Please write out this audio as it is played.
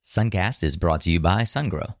Suncast is brought to you by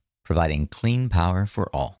SunGrow, providing clean power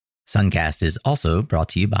for all. Suncast is also brought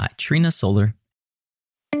to you by Trina Solar.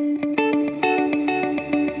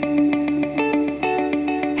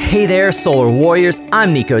 Hey there, Solar Warriors.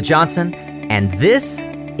 I'm Nico Johnson, and this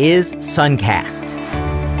is Suncast.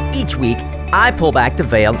 Each week, I pull back the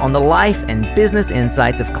veil on the life and business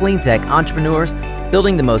insights of clean tech entrepreneurs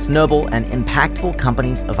building the most noble and impactful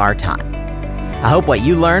companies of our time. I hope what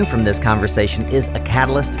you learn from this conversation is a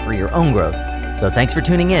catalyst for your own growth. So thanks for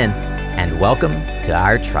tuning in, and welcome to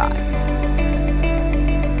our tribe.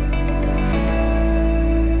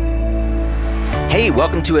 Hey,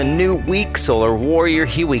 welcome to a new week, Solar Warrior.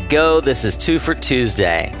 Here we go. This is Two for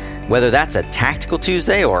Tuesday. Whether that's a tactical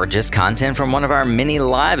Tuesday or just content from one of our many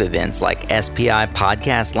live events like SPI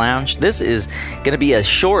Podcast Lounge, this is going to be a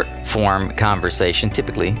short form conversation,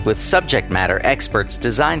 typically with subject matter experts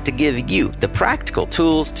designed to give you the practical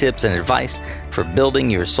tools, tips, and advice for building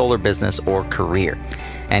your solar business or career.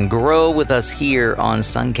 And grow with us here on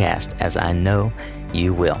Suncast, as I know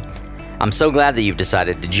you will. I'm so glad that you've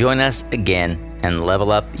decided to join us again and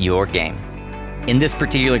level up your game. In this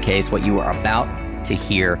particular case, what you are about to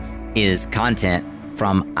hear is content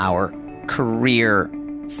from our Career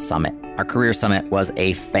Summit. Our Career Summit was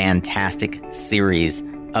a fantastic series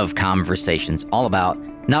of conversations all about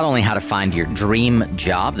not only how to find your dream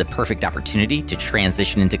job, the perfect opportunity to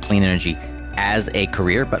transition into clean energy as a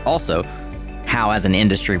career, but also how as an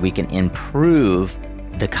industry we can improve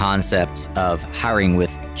the concepts of hiring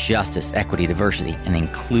with justice, equity, diversity, and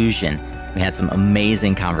inclusion. We had some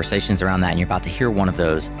amazing conversations around that, and you're about to hear one of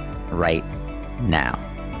those right now.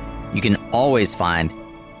 You can always find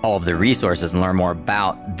all of the resources and learn more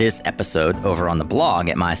about this episode over on the blog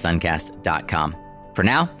at mysuncast.com. For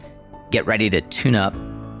now, get ready to tune up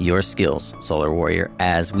your skills, Solar Warrior,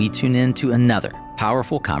 as we tune in to another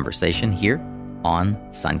powerful conversation here on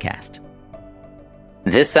Suncast.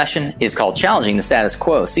 This session is called Challenging the Status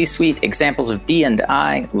Quo, C-Suite Examples of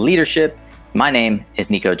D&I Leadership. My name is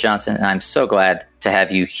Nico Johnson, and I'm so glad to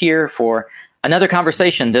have you here for another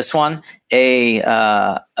conversation. This one,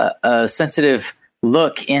 a sensitive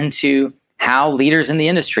look into how leaders in the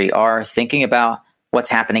industry are thinking about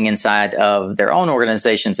what's happening inside of their own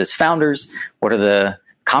organizations as founders. What are the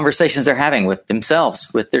conversations they're having with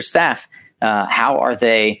themselves, with their staff? How are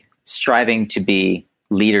they striving to be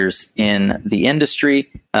leaders in the industry,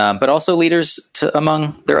 but also leaders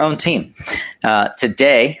among their own team?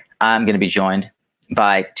 Today, I'm going to be joined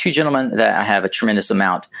by two gentlemen that I have a tremendous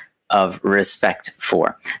amount of respect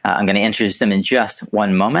for. I'm going to introduce them in just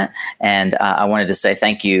one moment. And I wanted to say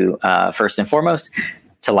thank you, first and foremost,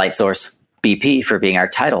 to Lightsource BP for being our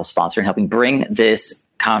title sponsor and helping bring this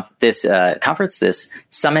conference, this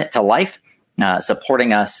summit to life,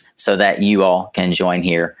 supporting us so that you all can join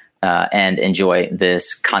here and enjoy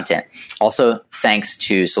this content. Also, thanks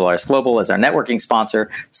to Solaris Global as our networking sponsor,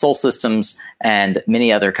 Sol Systems, and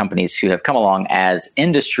many other companies who have come along as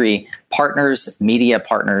industry partners, media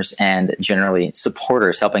partners, and generally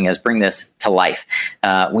supporters, helping us bring this to life.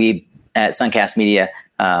 We at Suncast Media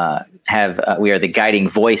we are the guiding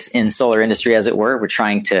voice in solar industry, as it were. We're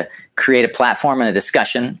trying to create a platform and a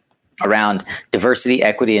discussion around diversity,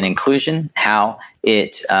 equity, and inclusion, how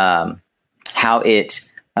it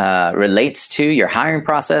relates to your hiring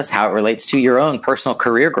process, how it relates to your own personal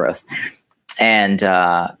career growth. And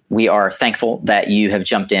we are thankful that you have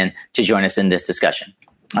jumped in to join us in this discussion.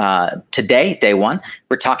 Today, day one,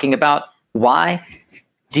 we're talking about why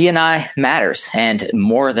D&I matters, and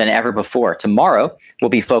more than ever before. Tomorrow, we'll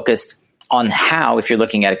be focused on how, if you're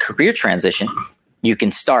looking at a career transition, you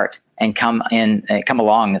can start and come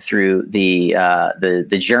along through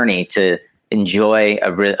the journey to enjoy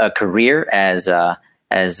a career as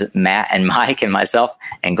Matt and Mike and myself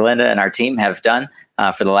and Glenda and our team have done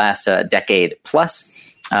for the last decade plus.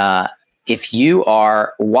 If you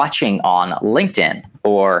are watching on LinkedIn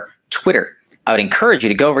or Twitter, I would encourage you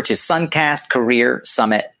to go over to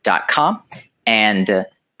suncastcareersummit.com and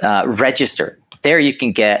register. There you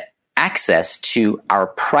can get access to our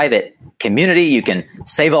private community. You can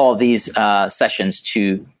save all of these sessions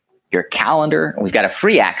to your calendar. We've got a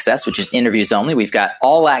free access, which is interviews only. We've got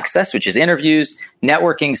all access, which is interviews,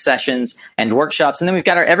 networking sessions, and workshops. And then we've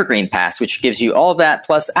got our Evergreen Pass, which gives you all of that,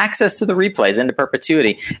 plus access to the replays into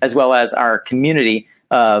perpetuity, as well as our community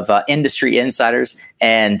of industry insiders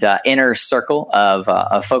and inner circle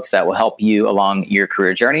of folks that will help you along your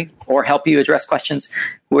career journey or help you address questions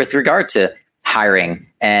with regard to hiring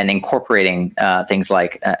and incorporating things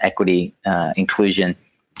like equity, inclusion,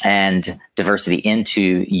 and diversity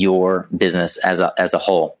into your business as a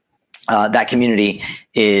whole. That community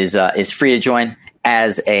is free to join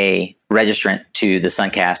as a registrant to the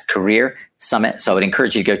Suncast Career Summit. So I would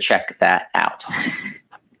encourage you to go check that out.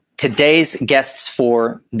 Today's guests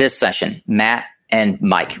for this session, Matt and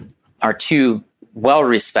Mike, are two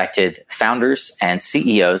well-respected founders and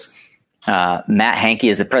CEOs. Matt Hankey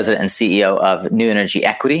is the president and CEO of New Energy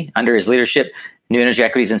Equity. Under his leadership, New Energy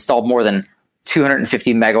Equity has installed more than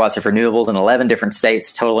 250 megawatts of renewables in 11 different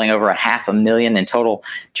states, totaling over 500,000 in total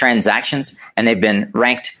transactions. And they've been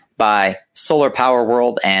ranked by Solar Power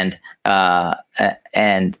World and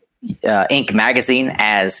Inc. magazine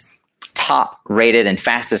as top rated and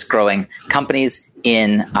fastest growing companies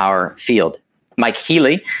in our field. Mike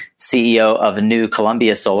Healy, CEO of New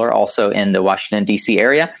Columbia Solar, also in the Washington, D.C.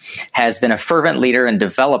 area, has been a fervent leader and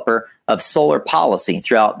developer of solar policy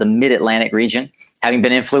throughout the Mid-Atlantic region, having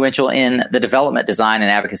been influential in the development, design,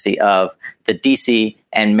 and advocacy of the D.C.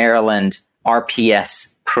 and Maryland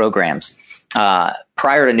RPS programs.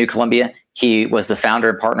 Prior to New Columbia, he was the founder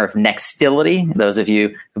and partner of Nextility. Those of you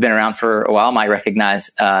who've been around for a while might recognize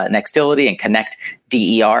Nextility and Connect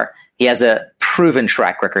DER. He has a proven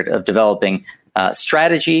track record of developing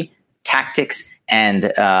strategy, tactics,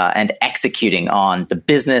 and executing on the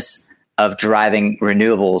business of driving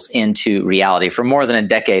renewables into reality for more than a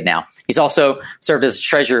decade now. He's also served as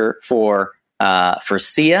treasurer for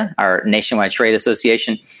SEIA, our nationwide trade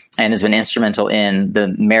association, and has been instrumental in the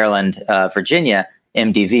Maryland, Virginia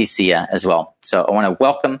MDV SEIA as well. So I want to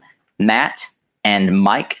welcome Matt and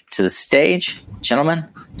Mike to the stage. Gentlemen,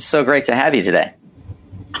 so great to have you today.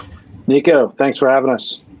 Nico, thanks for having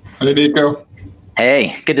us. Hey, Nico.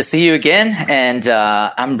 Hey, good to see you again. And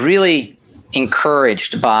I'm really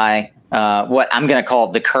encouraged by what I'm going to call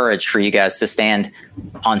the courage for you guys to stand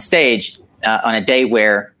on stage on a day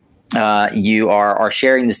where you are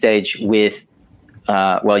sharing the stage with,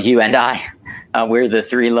 you and I. We're the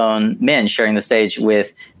three lone men sharing the stage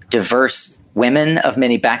with diverse women of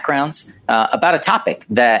many backgrounds about a topic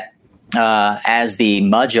that, as the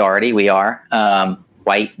majority, we are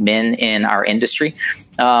white men in our industry,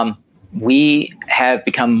 we have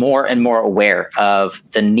become more and more aware of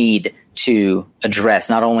the need to address,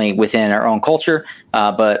 not only within our own culture,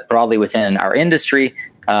 but broadly within our industry.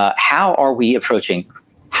 How are we approaching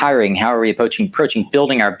hiring? How are we approaching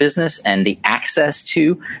building our business and the access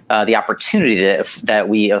to the opportunity that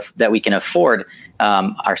we can afford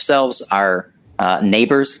ourselves, our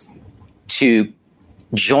neighbors, to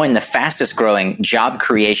join the fastest growing job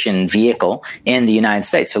creation vehicle in the United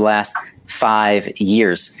States for the last 5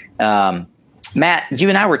 years? Matt, you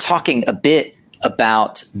and I were talking a bit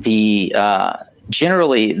about the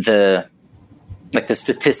generally the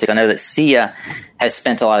statistics. I know that SEIA has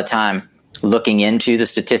spent a lot of time looking into the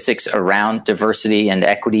statistics around diversity and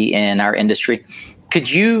equity in our industry. Could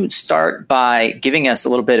you start by giving us a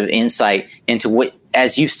little bit of insight into what,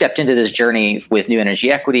 as you've stepped into this journey with New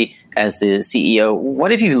Energy Equity as the CEO, what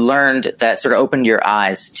have you learned that sort of opened your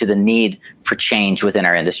eyes to the need for change within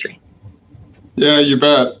our industry? Yeah, you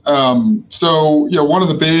bet. So, one of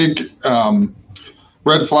the big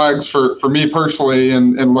red flags for me personally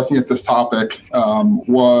in looking at this topic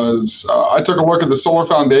was I took a look at the Solar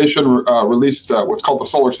Foundation released what's called the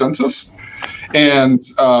Solar Census, and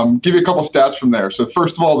give you a couple stats from there. So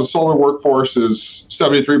first of all, the solar workforce is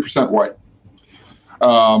 73% white.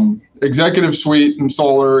 Executive suite in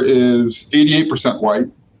solar is 88% white.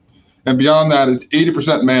 And beyond that, it's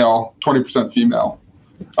 80% male, 20% female.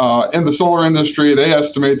 In the solar industry, they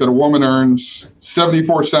estimate that a woman earns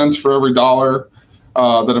 74 cents for every dollar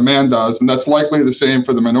that a man does, and that's likely the same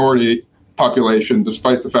for the minority population,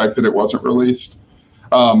 despite the fact that it wasn't released.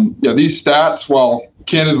 These stats, while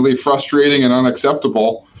candidly frustrating and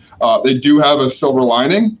unacceptable, they do have a silver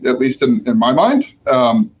lining, at least in my mind.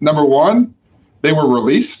 Number one, they were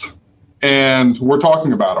released, and we're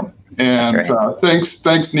talking about them. And right.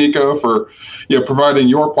 Thanks, Nico, for providing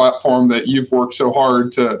your platform that you've worked so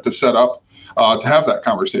hard to set up to have that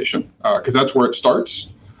conversation, because that's where it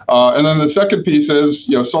starts. And then the second piece is,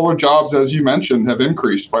 solar jobs, as you mentioned, have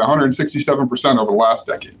increased by 167% over the last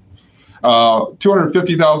decade.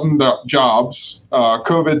 250,000 jobs.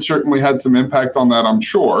 COVID certainly had some impact on that, I'm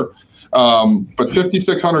sure. But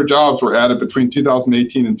 5,600 jobs were added between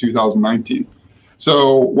 2018 and 2019.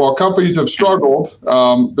 So while companies have struggled,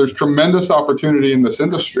 there's tremendous opportunity in this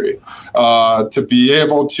industry to be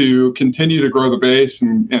able to continue to grow the base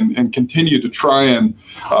and continue to try and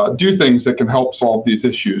do things that can help solve these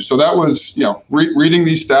issues. So that was, reading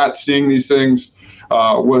these stats, seeing these things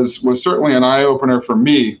was certainly an eye opener for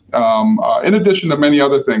me. In addition to many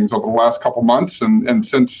other things over the last couple months and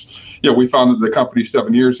since we founded the company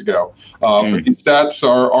 7 years ago. But these stats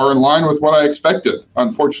are in line with what I expected,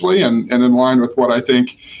 unfortunately, and in line with what I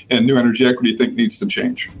think and New Energy Equity think needs to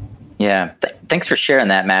change. Yeah. Thanks for sharing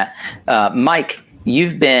that, Matt. Mike,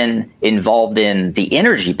 you've been involved in the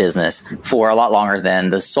energy business for a lot longer than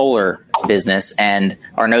the solar business and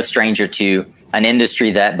are no stranger to an industry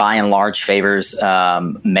that by and large favors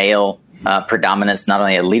male predominance, not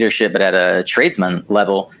only at leadership, but at a tradesman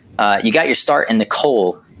level. You got your start in the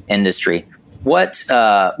coal industry. What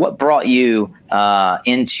brought you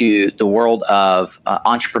into the world of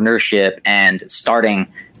entrepreneurship and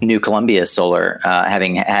starting New Columbia Solar,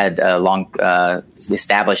 having had a long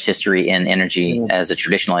established history in energy as a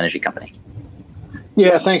traditional energy company?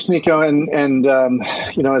 Yeah, thanks, Nico. And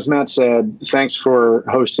as Matt said, thanks for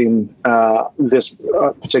hosting this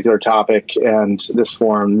particular topic and this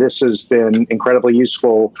forum. This has been incredibly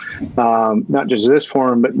useful, not just this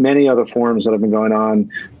forum, but many other forums that have been going on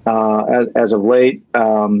as of late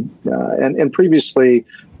and previously.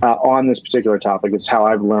 On this particular topic, it's how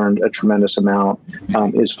I've learned a tremendous amount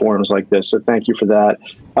is forums like this. So thank you for that.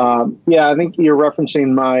 I think you're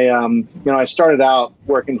referencing my, I started out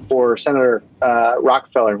working for Senator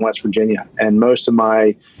Rockefeller in West Virginia, and most of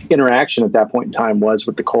my interaction at that point in time was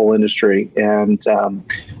with the coal industry. And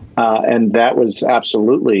that was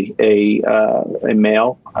absolutely a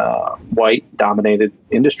male, white dominated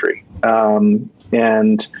industry.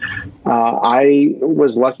 And I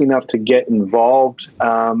was lucky enough to get involved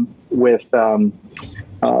with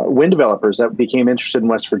wind developers that became interested in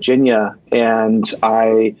West Virginia. And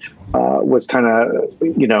I was kind of,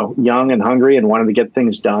 young and hungry and wanted to get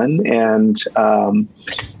things done. And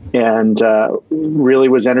really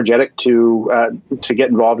was energetic to get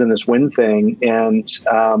involved in this wind thing. And,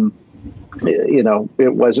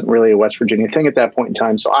 it wasn't really a West Virginia thing at that point in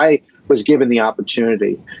time. So I was given the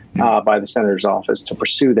opportunity by the senator's office to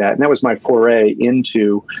pursue that. And that was my foray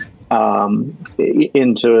into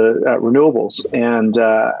renewables. And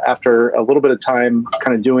after a little bit of time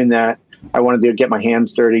kind of doing that, I wanted to get my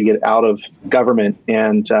hands dirty, get out of government.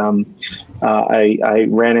 And I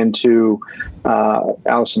ran into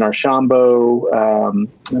Alison Archambault,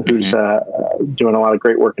 who's doing a lot of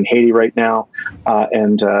great work in Haiti right now,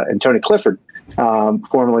 and Tony Clifford,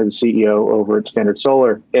 formerly the CEO over at Standard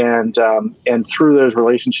Solar, and through those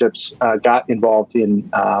relationships, got involved in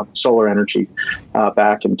solar energy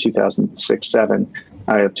back in 2007,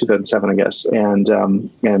 I guess, and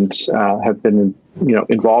have been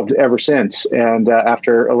involved ever since. And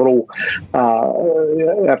after a little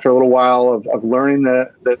while of learning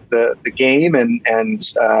the game and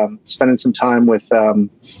spending some time with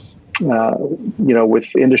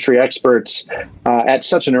industry experts at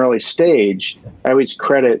such an early stage, I always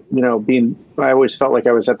credit, I always felt like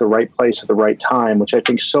I was at the right place at the right time, which I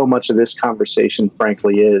think so much of this conversation,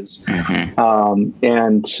 frankly, is. Mm-hmm.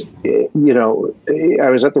 I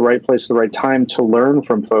was at the right place at the right time to learn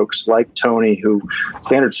from folks like Tony, who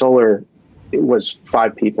Standard Solar, it was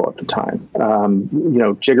 5 people at the time.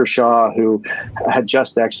 Jigger Shaw, who had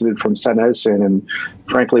just exited from SunEdison and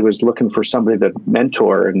frankly was looking for somebody to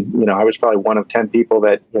mentor. And, I was probably one of 10 people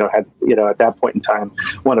that, had, at that point in time,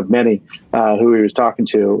 one of many who he was talking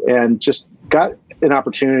to, and just got an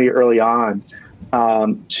opportunity early on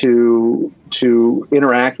to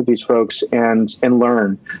interact with these folks and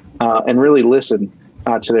learn and really listen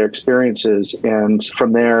to their experiences. And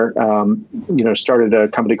from there, started a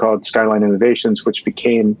company called Skyline Innovations, which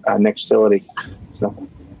became Nextility. So,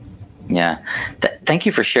 yeah. Thank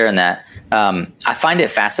you for sharing that. I find it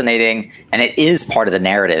fascinating, and it is part of the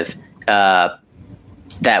narrative that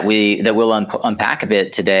we'll unpack a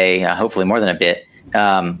bit today, hopefully more than a bit.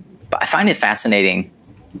 But I find it fascinating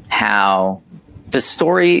how the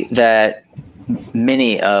story that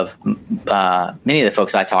many of the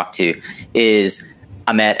folks I talk to is,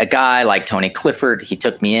 I met a guy like Tony Clifford. He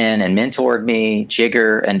took me in and mentored me.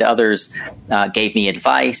 Jigger and others gave me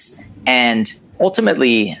advice. And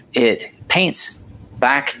ultimately, it paints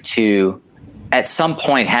back to, at some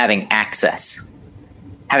point, having access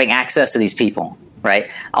to these people, right?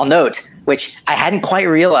 I'll note, which I hadn't quite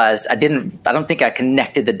realized. I don't think I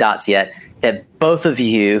connected the dots yet, that both of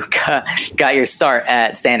you got your start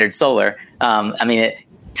at Standard Solar.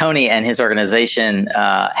 Tony and his organization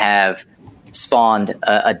have spawned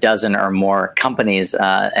a dozen or more companies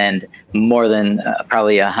and more than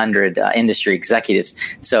probably 100 industry executives.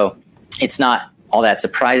 So it's not all that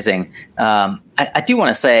surprising. I do want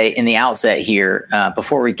to say in the outset here,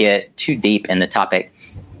 before we get too deep in the topic,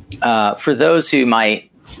 for those who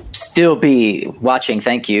might still be watching,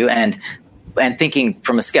 thank you, and thinking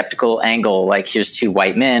from a skeptical angle, like, here's 2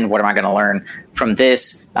 white men, what am I going to learn from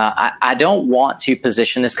this? I don't want to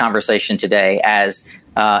position this conversation today as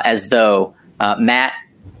though Matt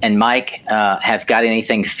and Mike have got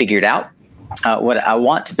anything figured out. what I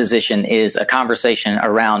want to position is a conversation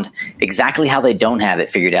around exactly how they don't have it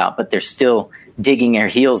figured out, but they're still digging their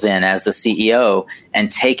heels in as the CEO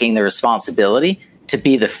and taking the responsibility to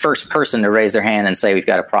be the first person to raise their hand and say, we've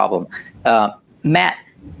got a problem. Matt,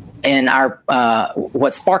 and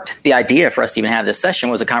what sparked the idea for us to even have this session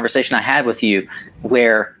was a conversation I had with you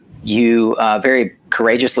where you very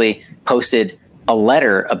courageously posted a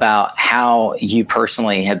letter about how you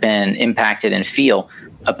personally have been impacted and feel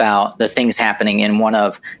about the things happening in one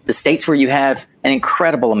of the states where you have an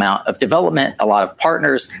incredible amount of development, a lot of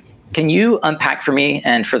partners. Can you unpack for me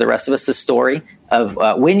and for the rest of us the story of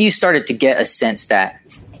when you started to get a sense that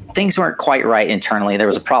things weren't quite right internally? There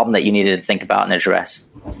was a problem that you needed to think about and address.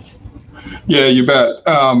 Yeah, you bet.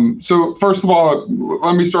 So first of all,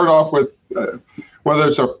 let me start off with whether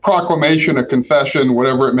it's a proclamation, a confession,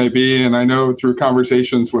 whatever it may be. And I know through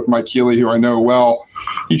conversations with Mike Healy, who I know well,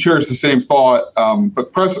 he shares the same thought.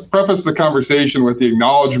 But preface the conversation with the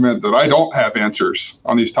acknowledgement that I don't have answers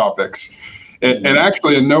on these topics. And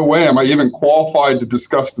actually, in no way am I even qualified to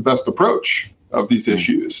discuss the best approach of these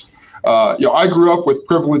issues. I grew up with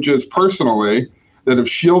privileges personally that have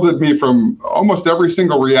shielded me from almost every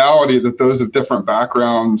single reality that those of different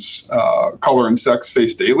backgrounds, color, and sex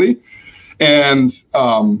face daily. And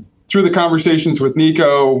through the conversations with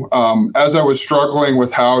Nico, as I was struggling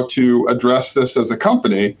with how to address this as a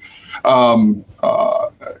company, I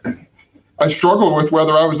struggled with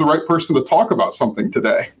whether I was the right person to talk about something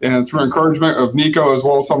today. And through encouragement of Nico, as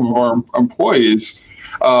well as some of our employees,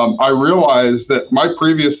 I realized that my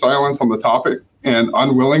previous silence on the topic and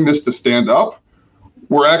unwillingness to stand up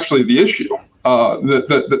were actually the issue.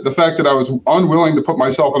 The fact that I was unwilling to put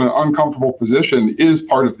myself in an uncomfortable position is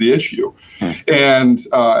part of the issue. And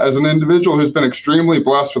as an individual who's been extremely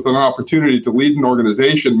blessed with an opportunity to lead an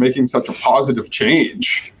organization making such a positive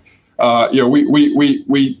change,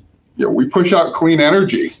 we push out clean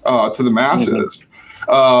energy to the masses.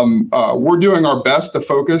 We're doing our best to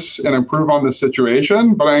focus and improve on this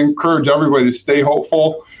situation, but I encourage everybody to stay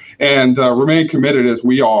hopeful and remain committed as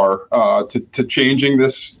we are to changing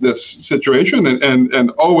this situation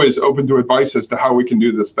and always open to advice as to how we can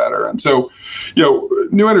do this better. And so,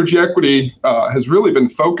 New Energy Equity has really been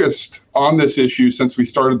focused on this issue since we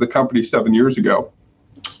started the company 7 years ago.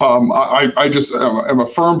 I just am a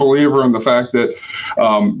firm believer in the fact that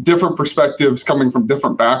different perspectives coming from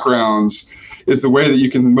different backgrounds is the way that you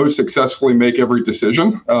can most successfully make every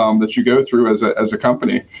decision that you go through as a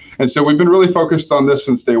company. And so we've been really focused on this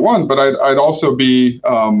since day one, but I'd also be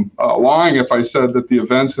lying if I said that the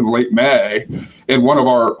events in late May in one of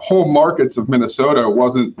our home markets of Minnesota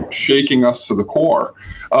wasn't shaking us to the core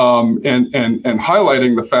and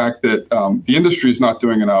highlighting the fact that the industry is not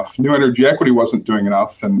doing enough. New Energy Equity wasn't doing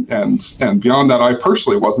enough. And beyond that, I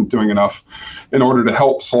personally wasn't doing enough in order to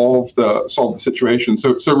help solve the situation.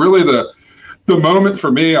 So really the moment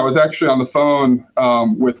for me, I was actually on the phone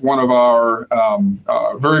with one of our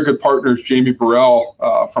very good partners, Jamie Burrell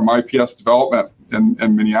from IPS Development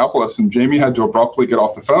in Minneapolis. And Jamie had to abruptly get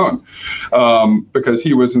off the phone because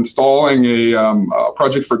he was installing a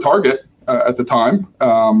project for Target at the time.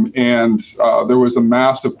 And there was a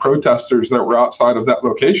mass of protesters that were outside of that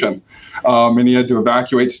location. And he had to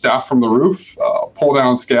evacuate staff from the roof, pull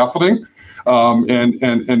down scaffolding.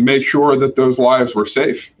 And make sure that those lives were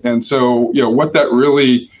safe. And so, what that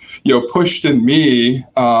really, pushed in me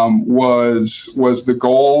was the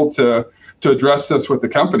goal to address this with the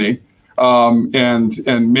company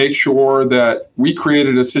and make sure that we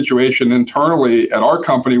created a situation internally at our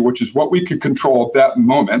company, which is what we could control at that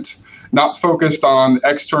moment, not focused on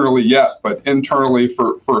externally yet, but internally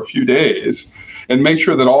for a few days, and make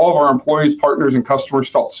sure that all of our employees, partners, and customers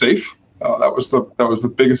felt safe. That was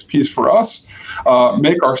the biggest piece for us.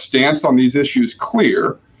 Make our stance on these issues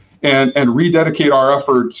clear, and rededicate our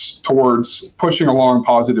efforts towards pushing along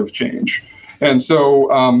positive change. And so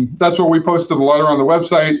that's what we posted the letter on the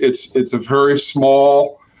website. It's a very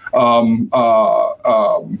small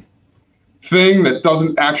thing that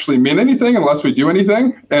doesn't actually mean anything unless we do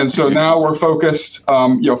anything. And so now we're focused,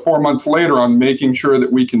 4 months later, on making sure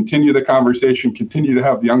that we continue the conversation, continue to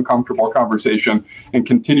have the uncomfortable conversation, and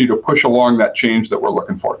continue to push along that change that we're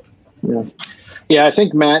looking for. Yeah. I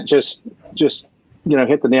think Matt just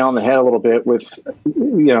hit the nail on the head a little bit with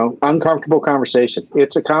uncomfortable conversation.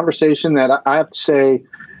 It's a conversation that I have to say,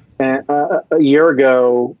 a year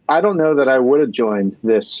ago, I don't know that I would have joined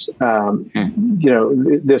this,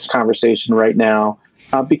 this conversation right now,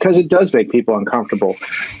 because it does make people uncomfortable.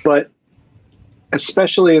 But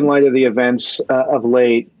especially in light of the events of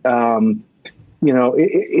late, it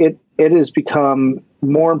has become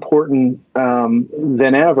more important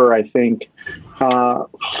than ever, I think,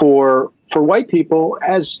 for for white people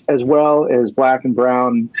as well as black and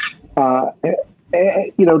brown,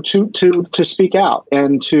 to speak out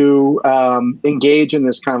and to engage in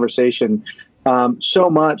this conversation. So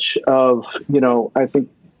much of, I think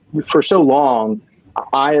for so long,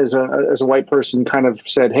 I, as a white person, kind of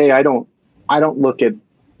said, "Hey, I don't look at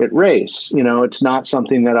race. It's not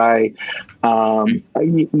something that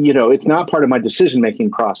it's not part of my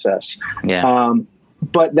decision-making process." Yeah.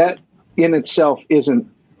 But that in itself isn't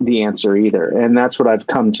the answer either. And that's what I've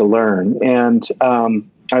come to learn. And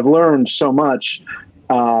I've learned so much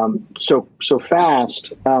so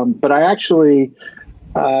fast. But I actually,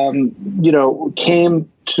 came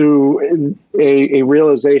to a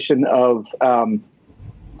realization of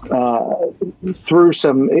through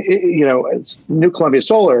some, New Columbia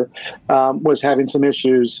Solar was having some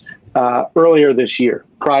issues earlier this year,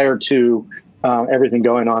 prior to everything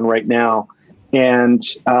going on right now. And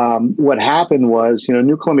what happened was,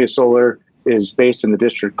 New Columbia Solar is based in the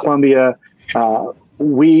District of Columbia.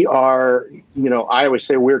 We are, I always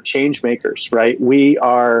say we're change makers, right? We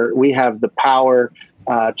have the power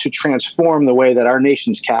to transform the way that our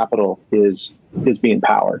nation's capital is being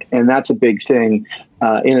powered. And that's a big thing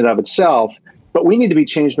in and of itself. But we need to be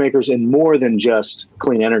change makers in more than just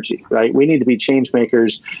clean energy, right? We need to be change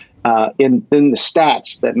makers in the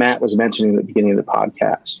stats that Matt was mentioning at the beginning of the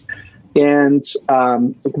podcast. And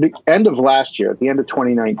at the end of last year, at the end of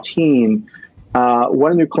 2019,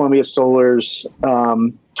 one of New Columbia Solar's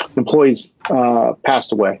employees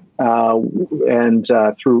passed away, and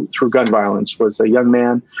through gun violence. Was a young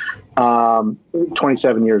man,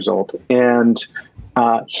 27 years old, and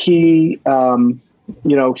he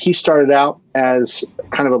started out as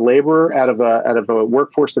kind of a laborer out of a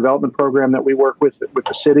workforce development program that we work with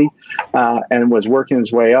the city, and was working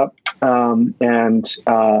his way up. And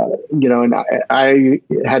I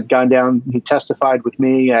had gone down. He testified with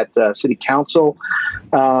me at city council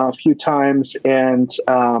a few times, and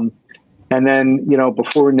then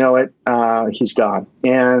before we know it, he's gone.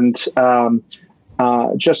 And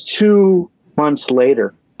just 2 months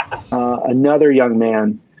later, another young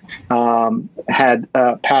man had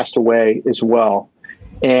passed away as well,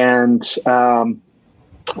 and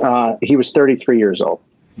he was 33 years old.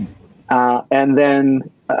 And then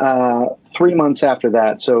 3 months after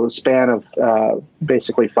that, so a span of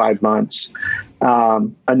basically 5 months,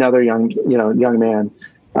 another young man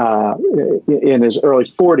in his early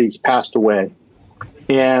 40s passed away,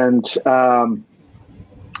 and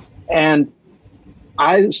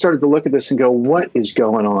I started to look at this and go, what is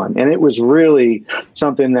going on? And it was really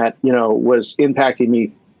something that, was impacting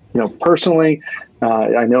me, personally.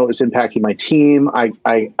 I know it was impacting my team. I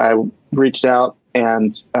reached out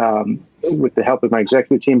and, with the help of my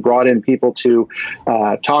executive team, brought in people to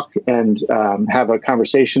talk and have a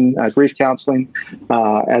conversation, grief counseling,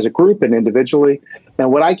 as a group and individually.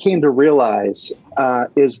 And what I came to realize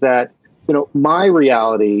is that, my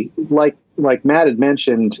reality, like Matt had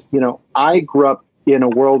mentioned, I grew up in a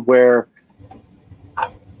world where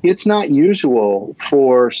it's not usual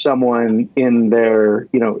for someone in their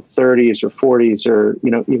 30s or 40s or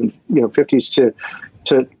even 50s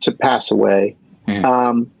to pass away.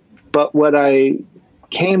 But what I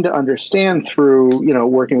came to understand through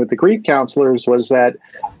working with the grief counselors was that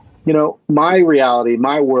my reality,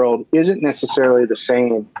 my world isn't necessarily the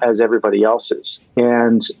same as everybody else's,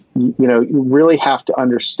 and you really have to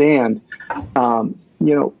understand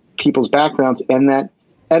people's backgrounds, and that,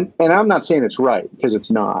 and I'm not saying it's right, because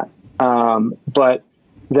it's not, but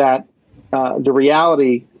that the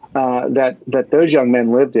reality that those young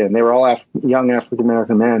men lived in, they were all young African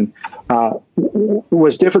American men,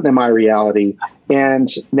 was different than my reality. And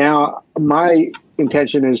now my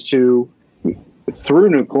intention is to, through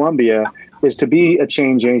New Columbia, is to be a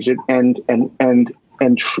change agent and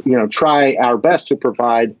try our best to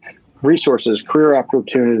provide resources, career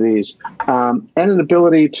opportunities, and an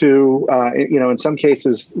ability to, in some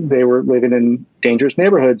cases they were living in dangerous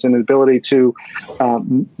neighborhoods, and an ability to,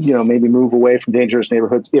 maybe move away from dangerous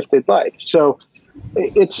neighborhoods if they'd like. So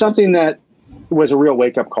it's something that was a real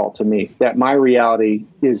wake-up call to me, that my reality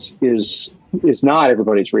is not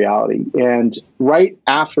everybody's reality. And right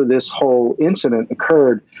after this whole incident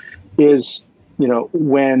occurred is,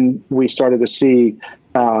 when we started to see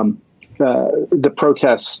the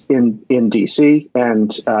protests in D.C.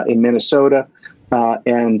 and in Minnesota,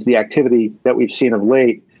 and the activity that we've seen of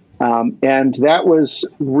late. And that was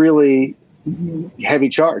really heavy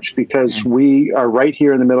charge, because we are right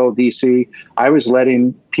here in the middle of D.C. I was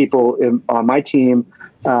letting people on my team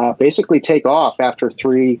basically take off after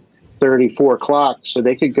 3:30, 4 o'clock, so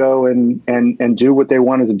they could go and do what they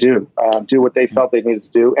wanted to do what they felt they needed to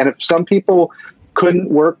do. And if some people couldn't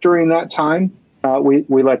work during that time,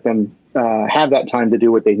 we let them have that time to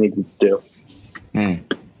do what they needed to do.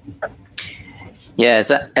 Yeah,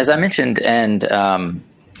 as I mentioned, and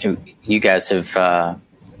you guys have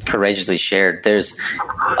courageously shared, there's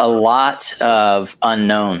a lot of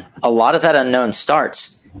unknown. A lot of that unknown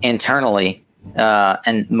starts internally.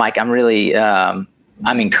 And Mike, I'm really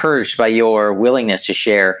I'm encouraged by your willingness to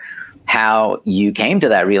share how you came to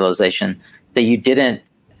that realization that you didn't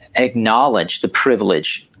acknowledge the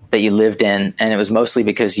privilege that you lived in, and it was mostly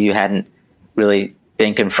because you hadn't really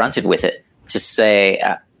been confronted with it. To say,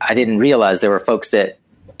 I didn't realize there were folks that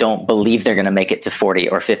don't believe they're going to make it to 40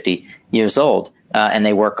 or 50 years old, and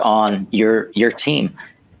they work on your team.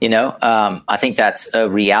 I think that's a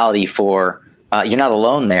reality for. You're not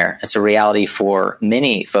alone there. It's a reality for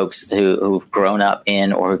many folks who've grown up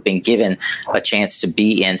in or who've been given a chance to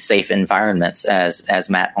be in safe environments, as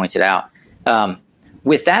Matt pointed out.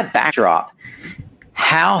 With that backdrop,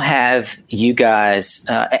 how have you guys,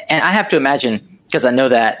 and I have to imagine, because I know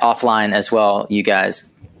that offline as well, you guys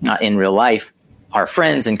in real life are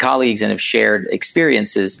friends and colleagues and have shared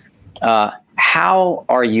experiences. How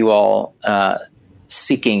are you all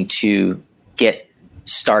seeking to get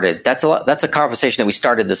started? That's a conversation that we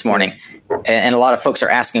started this morning, and a lot of folks are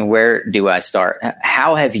asking, where do I start?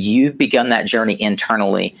 How have you begun that journey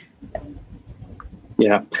internally?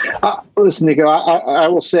 Yeah. Listen, Nico, I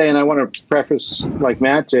will say, and I want to preface like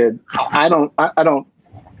Matt did, I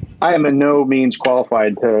am in no means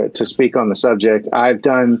qualified to speak on the subject. I've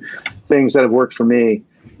done things that have worked for me,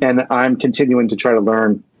 and I'm continuing to try to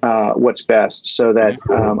learn what's best so that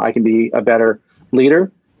I can be a better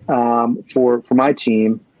leader for my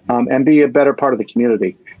team and be a better part of the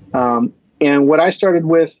community. And what I started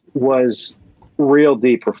with was real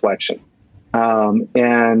deep reflection.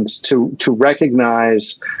 And to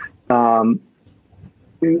recognize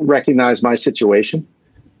my situation,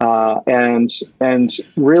 and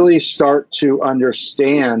really start to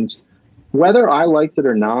understand whether I liked it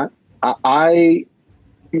or not. I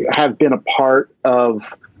have been a part of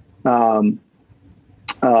our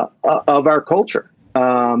culture,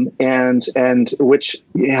 and which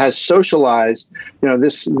has socialized,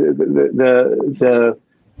 the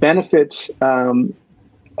benefits,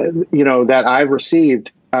 that I've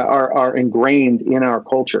received are ingrained in our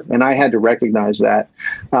culture. And I had to recognize that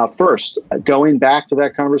first, going back to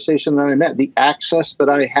that conversation that I met, the access that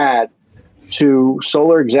I had to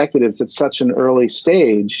solar executives at such an early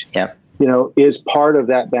stage, is part of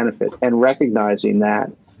that benefit, and recognizing that.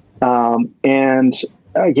 And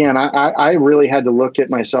again, I really had to look at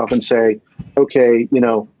myself and say, okay,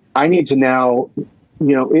 I need to now,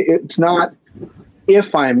 it's not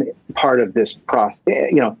if I'm part of this process,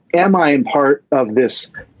 am I in part of this,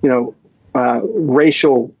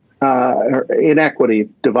 racial inequity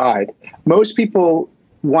divide? Most people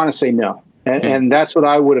want to say no. And that's what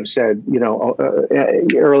I would have said,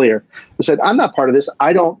 earlier. I said, I'm not part of this.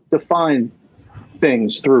 I don't define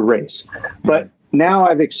things through race. But now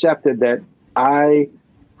I've accepted that I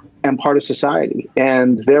am part of society.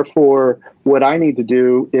 And therefore, what I need to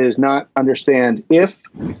do is not understand if,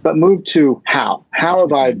 but move to how. How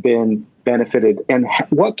have I been benefited? And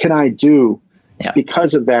what can I do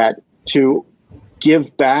because of that to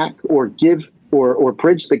give back or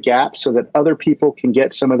bridge the gap so that other people can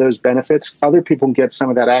get some of those benefits, other people can get some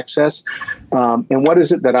of that access? And what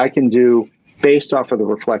is it that I can do based off of the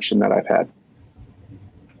reflection that I've had?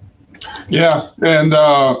 Yeah. And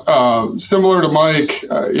similar to Mike,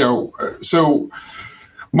 so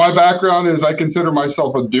my background is I consider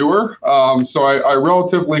myself a doer. So I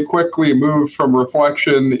relatively quickly moved from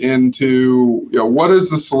reflection into, what is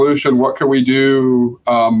the solution? What can we do?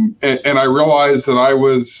 And I realized that I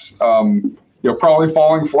was, probably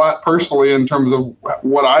falling flat personally in terms of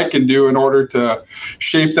what I can do in order to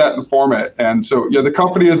shape that and form it. And so, the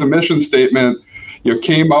company as a mission statement,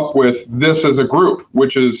 came up with this as a group,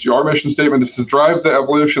 which is our mission statement is to drive the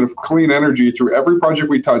evolution of clean energy through every project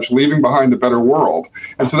we touch, leaving behind a better world.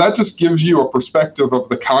 And so that just gives you a perspective of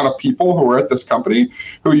the kind of people who are at this company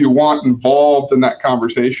who you want involved in that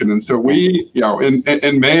conversation. And so we,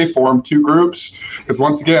 in May formed two groups, because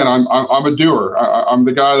once again, I'm a doer. I'm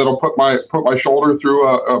the guy that'll put my shoulder through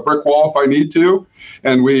a brick wall if I need to.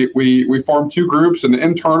 And we formed two groups, an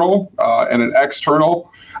internal and an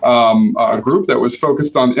external group that was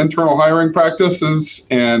focused on internal hiring practices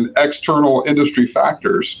and external industry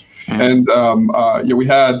factors. And we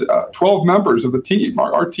had 12 members of the team.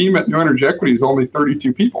 Our team at New Energy Equity is only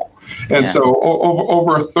 32 people. And so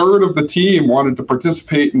over a third of the team wanted to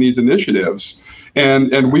participate in these initiatives.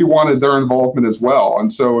 And we wanted their involvement as well.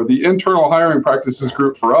 And so the internal hiring practices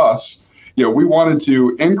group for us we wanted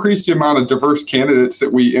to increase the amount of diverse candidates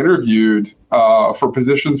that we interviewed for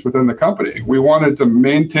positions within the company. We wanted to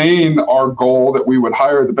maintain our goal that we would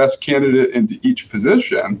hire the best candidate into each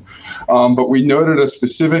position, but we noted a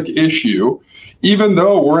specific issue. Even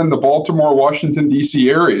though we're in the Baltimore, Washington, D.C.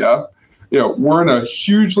 area, we're in a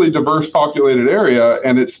hugely diverse populated area,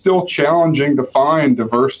 and it's still challenging to find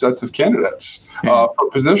diverse sets of candidates for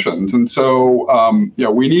positions. And so,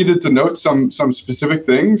 we needed to note some specific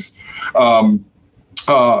things,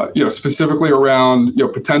 specifically around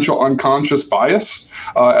potential unconscious bias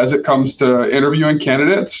as it comes to interviewing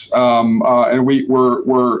candidates. And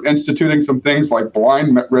we're instituting some things like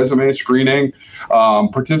blind resume screening,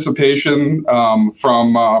 participation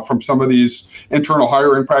from some of these internal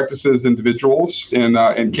hiring practices, individuals in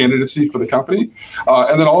candidacy for the company,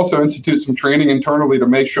 and then also institute some training internally to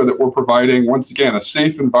make sure that we're providing, once again, a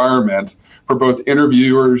safe environment for both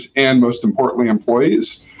interviewers and, most importantly,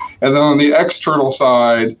 employees. And then on the external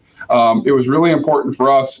side, it was really important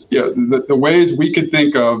for us. The ways we could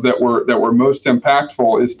think of that were most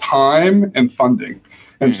impactful is time and funding.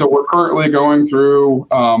 And so we're currently going through.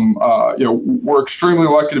 We're extremely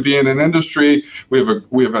lucky to be in an industry. We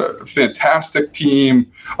have a fantastic team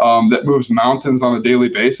that moves mountains on a daily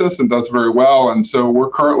basis and does very well. And so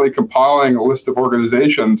we're currently compiling a list of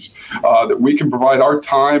organizations that we can provide our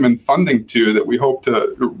time and funding to. That we hope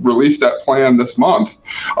to release that plan this month,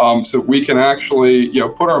 so we can actually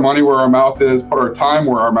put our money where our mouth is, put our time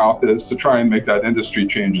where our mouth is, to try and make that industry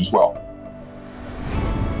change as well.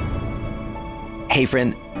 Hey,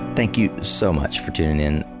 friend, thank you so much for tuning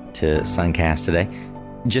in to Suncast today.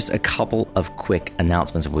 Just a couple of quick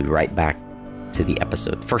announcements. We'll be right back to the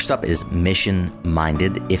episode. First up is Mission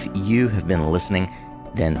Minded. If you have been listening,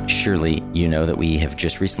 then surely you know that we have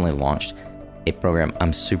just recently launched a program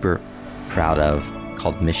I'm super proud of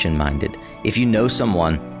called Mission Minded. If you know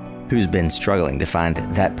someone who's been struggling to find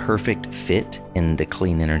that perfect fit in the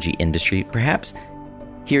clean energy industry, perhaps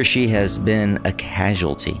he or she has been a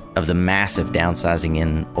casualty of the massive downsizing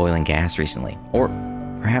in oil and gas recently, or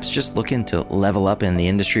perhaps just looking to level up in the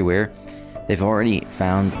industry where they've already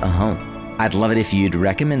found a home. I'd love it if you'd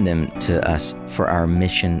recommend them to us for our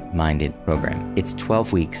Mission Minded program. It's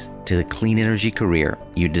 12 weeks to the clean energy career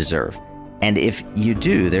you deserve. And if you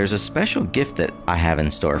do, there's a special gift that I have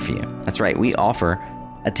in store for you. That's right, we offer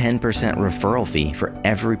a 10% referral fee for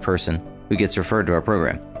every person who gets referred to our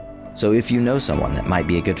program. So if you know someone that might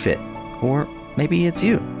be a good fit, or maybe it's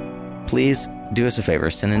you, please do us a favor,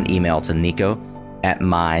 send an email to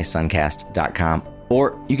nico@mysuncast.com,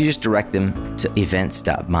 or you can just direct them to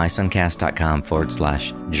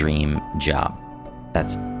events.mysuncast.com/dream job.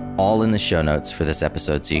 That's all in the show notes for this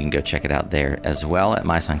episode, so you can go check it out there as well at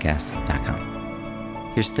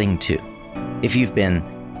mysuncast.com. Here's thing 2. If you've been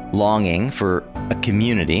longing for a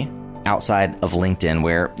community outside of LinkedIn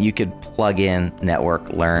where you could plug in, network,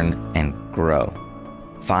 learn, and grow,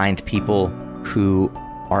 find people who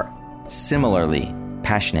are similarly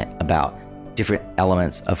passionate about different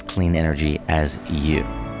elements of clean energy as you,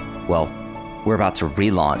 well, we're about to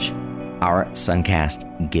relaunch our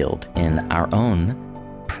Suncast Guild in our own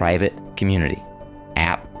private community,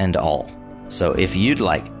 app and all. So if you'd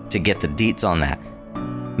like to get the deets on that,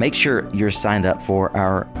 make sure you're signed up for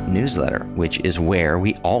our newsletter, which is where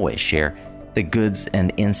we always share the goods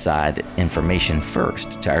and inside information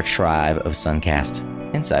first to our tribe of Suncast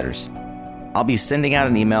insiders. I'll be sending out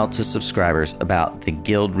an email to subscribers about the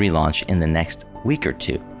Guild relaunch in the next week or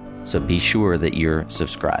 2, so be sure that you're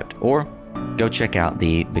subscribed. Or go check out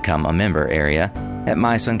the Become a Member area at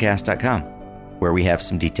mysuncast.com, where we have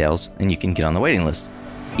some details and you can get on the waiting list.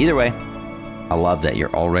 Either way, I love that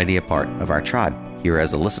you're already a part of our tribe here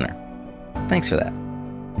as a listener. Thanks for that.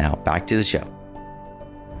 Now back to the show.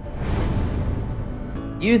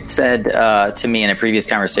 You'd said to me in a previous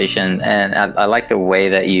conversation, and I like the way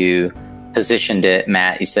that you positioned it,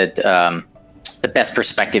 Matt. You said the best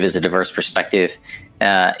perspective is a diverse perspective.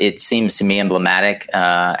 It seems to me emblematic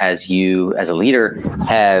as you, as a leader,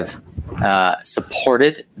 have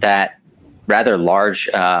supported that rather large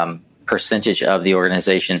percentage of the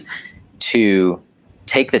organization to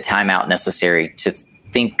take the time out necessary to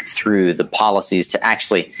think through the policies, to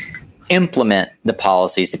actually implement the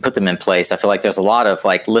policies, to put them in place. I feel like there's a lot of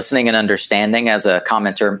listening and understanding, as a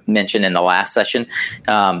commenter mentioned in the last session,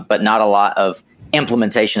 but not a lot of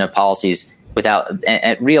implementation of policies without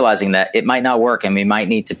realizing that it might not work and we might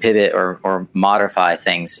need to pivot or modify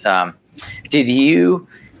things. Did you,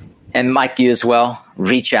 and Mike, you as well,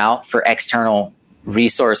 reach out for external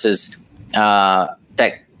resources for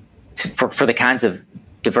the kinds of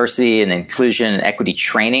diversity and inclusion and equity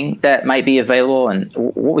training that might be available? And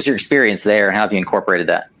what was your experience there, and how have you incorporated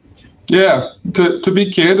that? Yeah, to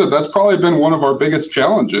be candid, that's probably been one of our biggest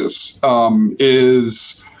challenges.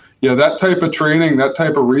 Is that type of training, that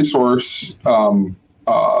type of resource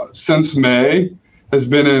since May has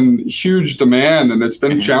been in huge demand, and it's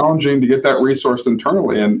been challenging to get that resource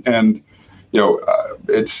internally. And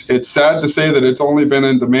it's sad to say that it's only been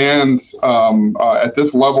in demand at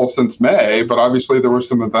this level since May, but obviously there were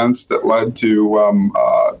some events that led to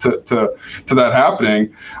that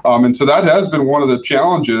happening, and so that has been one of the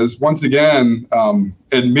challenges. Once again,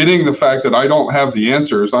 admitting the fact that I don't have the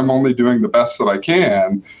answers, I'm only doing the best that I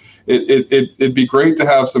can. It'd be great to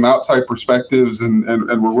have some outside perspectives, and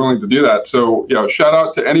we're willing to do that. So, shout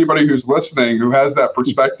out to anybody who's listening who has that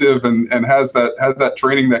perspective and has that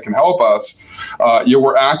training that can help us.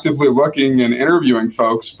 We're actively looking and interviewing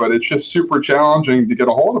folks, but it's just super challenging to get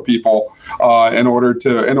a hold of people in order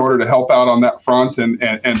to help out on that front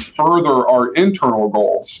and further our internal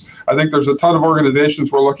goals. I think there's a ton of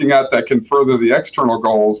organizations we're looking at that can further the external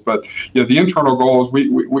goals, but the internal goals,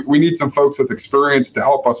 we need some folks with experience to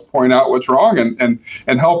help us point out what's wrong and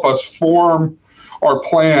help us form our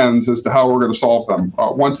plans as to how we're going to solve them.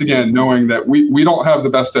 Once again, knowing that we don't have the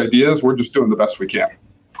best ideas, we're just doing the best we can.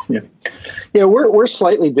 Yeah, we're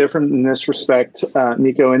slightly different in this respect,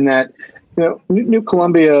 Nico, in that New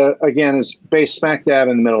Columbia again is based smack dab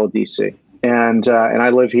in the middle of DC, and I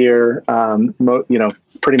live here.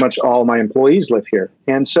 Pretty much all my employees live here,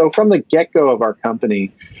 and so from the get-go of our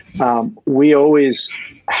company, we always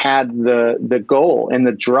had the goal and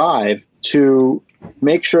the drive to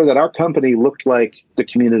make sure that our company looked like the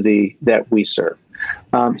community that we serve.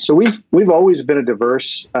 So we've always been a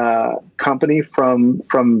diverse company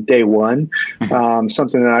from day one,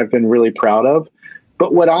 something that I've been really proud of.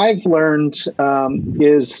 But what I've learned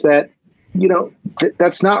is that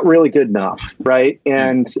that's not really good enough, right?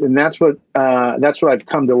 And that's what I've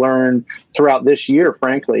come to learn throughout this year.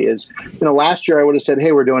 Frankly, is last year I would have said,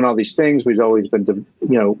 "Hey, we're doing all these things. We've always been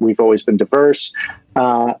diverse,"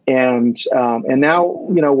 and now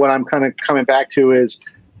what I'm kind of coming back to is,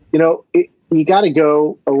 you got to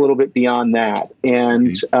go a little bit beyond that,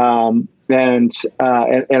 and I'm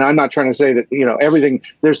not trying to say that everything.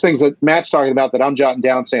 There's things that Matt's talking about that I'm jotting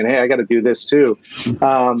down, saying, "Hey, I got to do this too."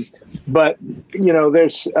 But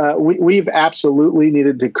there's we've absolutely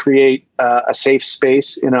needed to create a safe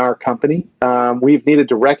space in our company. We've needed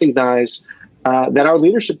to recognize that our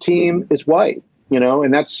leadership team is white,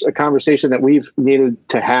 and that's a conversation that we've needed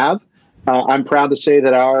to have. I'm proud to say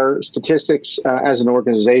that our statistics as an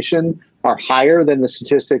organization are higher than the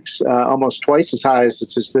statistics, almost twice as high as the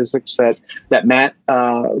statistics that Matt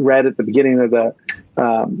read at the beginning of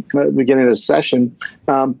the session.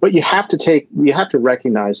 But you have to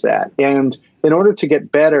recognize that, and in order to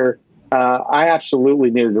get better, I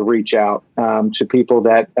absolutely needed to reach out to people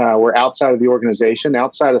that were outside of the organization,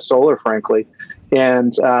 outside of Solar, frankly,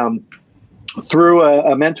 and through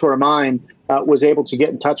a mentor of mine, was able to get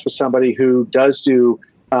in touch with somebody who does do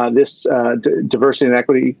this diversity and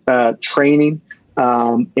equity training,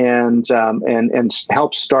 and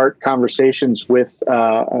help start conversations with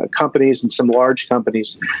companies and some large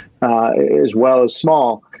companies as well as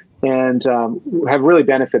small, and have really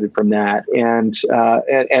benefited from that, and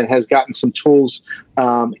has gotten some tools,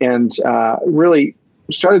 and really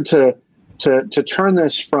started to turn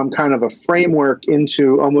this from kind of a framework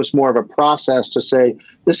into almost more of a process to say,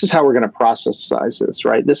 this is how we're going to processize this,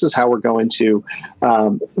 right? This is how we're going to,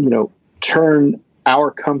 turn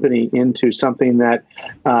our company into something that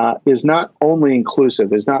is not only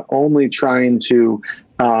inclusive, is not only trying to,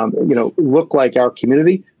 look like our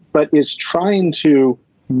community, but is trying to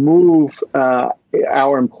move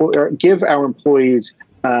give our employees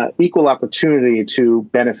equal opportunity to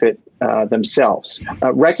benefit themselves,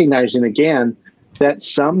 recognizing again that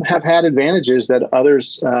some have had advantages that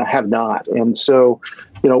others have not. And so,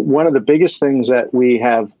 one of the biggest things that we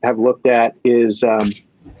have looked at is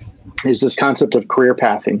this concept of career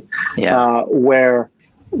pathing, where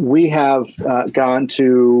we have gone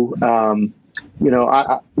to,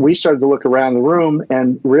 we started to look around the room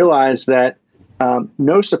and realize that,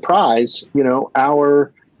 no surprise,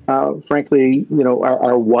 our frankly,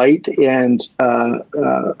 our white and,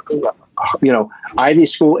 Ivy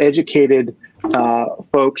School educated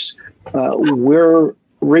folks, we're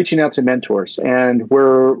reaching out to mentors, and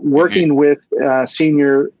we're working with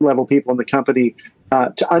senior level people in the company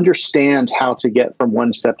to understand how to get from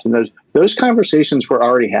one step to those conversations were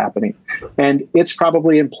already happening, and it's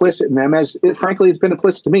probably implicit in them, as frankly it's been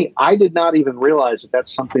implicit to me. I did not even realize that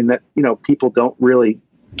that's something that people don't really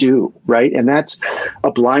do, right? And that's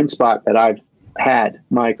a blind spot that I've had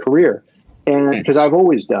my career, and because I've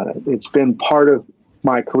always done it, it's been part of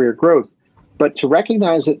my career growth. But to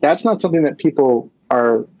recognize that that's not something that people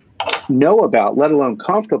know about, let alone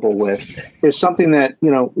comfortable with, is something that,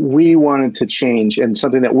 we wanted to change and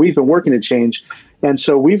something that we've been working to change. And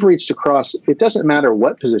so we've reached across. It doesn't matter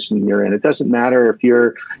what position you're in. It doesn't matter if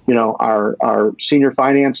you're, our senior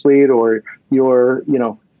finance lead, or you're,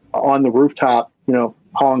 on the rooftop,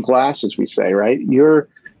 hauling glass, as we say, right?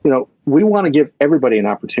 We want to give everybody an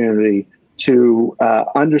opportunity to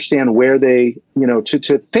understand where they,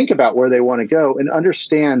 to think about where they want to go and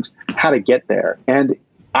understand how to get there. And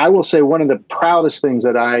I will say one of the proudest things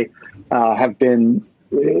that I have been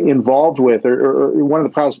involved with, or one of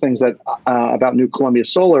the proudest things that about New Columbia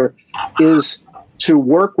Solar, is to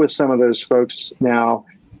work with some of those folks now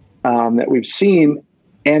that we've seen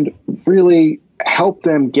and really help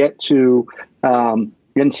them get to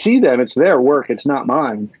and see them. It's their work, it's not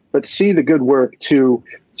mine, but see the good work to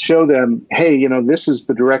show them, hey, this is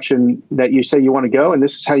the direction that you say you want to go, and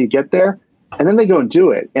this is how you get there. And then they go and do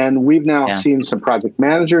it. And we've now seen some project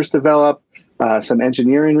managers develop, some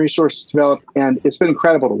engineering resources develop, and it's been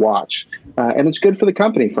incredible to watch. And it's good for the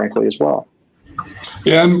company, frankly, as well.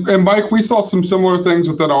 Yeah, and Mike, we saw some similar things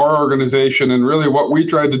within our organization. And really what we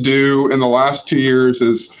tried to do in the last 2 years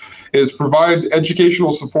is provide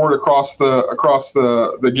educational support across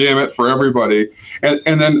the gamut for everybody,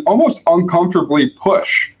 and then almost uncomfortably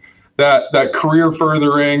push that career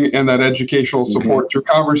furthering and that educational support through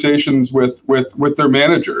conversations with their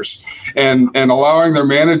managers, and allowing their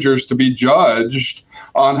managers to be judged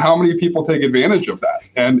on how many people take advantage of that,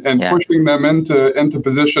 and pushing them into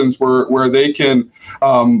positions where they can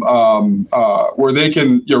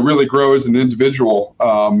really grow as an individual,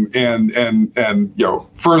 and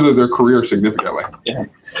further their career significantly.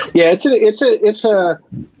 It's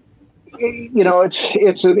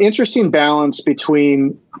an interesting balance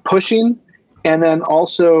between pushing and then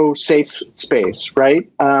also safe space, right?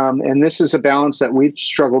 And this is a balance that we've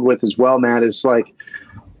struggled with as well, Matt, is like,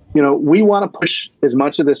 we want to push as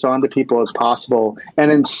much of this onto people as possible.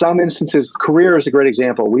 And in some instances, career is a great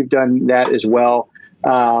example. We've done that as well.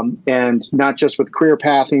 And not just with career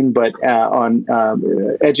pathing, but on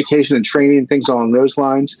education and training, things along those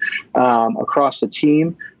lines across the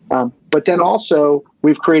team. But then also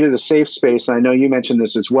we've created a safe space, and I know you mentioned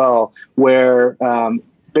this as well, where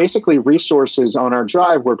basically resources on our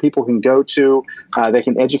drive where people can go to, they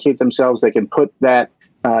can educate themselves, they can put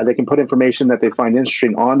information that they find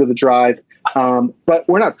interesting onto the drive. But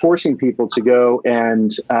we're not forcing people to go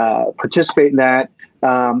and participate in that.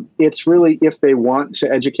 It's really if they want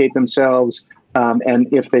to educate themselves, and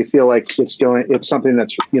if they feel like it's something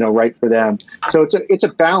that's right for them. So it's a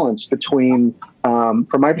balance between, from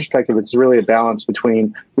my perspective, it's really a balance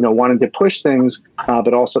between wanting to push things,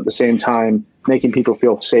 but also at the same time making people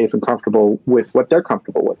feel safe and comfortable with what they're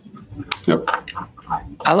comfortable with. Yep.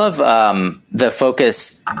 I love the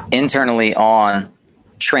focus internally on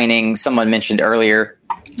training. Someone mentioned earlier,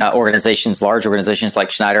 large organizations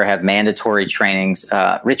like Schneider have mandatory trainings.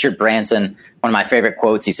 Richard Branson, one of my favorite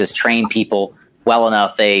quotes, he says, train people well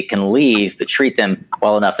enough they can leave, but treat them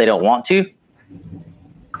well enough they don't want to.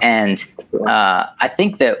 And I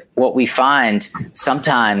think that what we find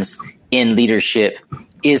sometimes in leadership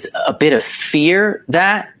is a bit of fear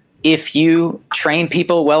that if you train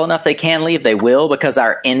people well enough they can leave, they will, because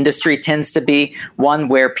our industry tends to be one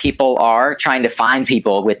where people are trying to find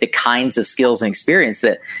people with the kinds of skills and experience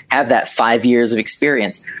that have that 5 years of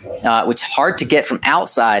experience, which is hard to get from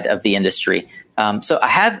outside of the industry. So I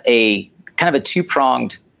have a kind of a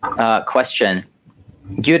two-pronged question.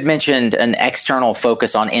 You had mentioned an external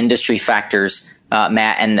focus on industry factors,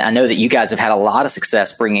 Matt, and I know that you guys have had a lot of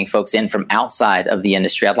success bringing folks in from outside of the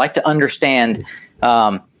industry. I'd like to understand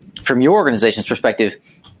from your organization's perspective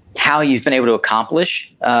how you've been able to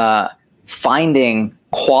accomplish finding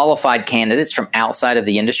qualified candidates from outside of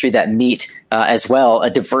the industry that meet as well a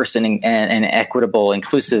diverse and equitable,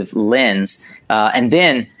 inclusive lens. And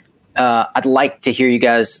then I'd like to hear you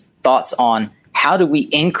guys' thoughts on how do we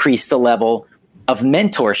increase the level of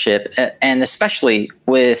mentorship, and especially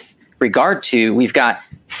with regard to, we've got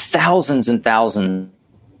thousands and thousands,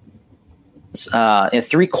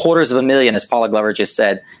 750,000, as Paula Glover just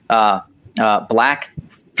said, Black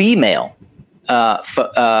female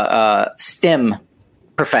STEM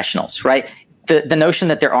professionals, right? The notion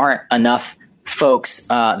that there aren't enough folks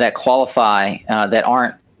that qualify that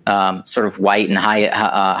aren't sort of white and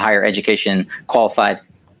higher education qualified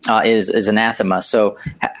is anathema. So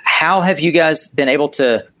how have you guys been able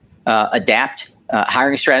to adapt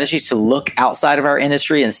hiring strategies to look outside of our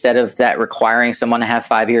industry instead of that requiring someone to have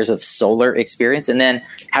 5 years of solar experience? And then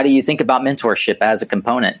how do you think about mentorship as a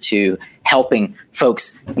component to helping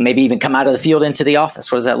folks maybe even come out of the field into the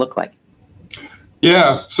office? What does that look like?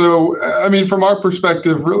 Yeah. So, I mean, from our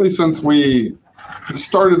perspective, really, since we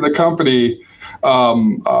started the company,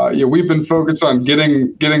 we've been focused on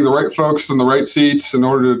getting the right folks in the right seats in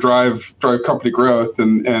order to drive company growth.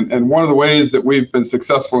 And one of the ways that we've been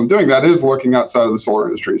successful in doing that is looking outside of the solar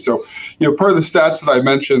industry. So, part of the stats that I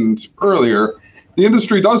mentioned earlier, the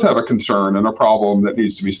industry does have a concern and a problem that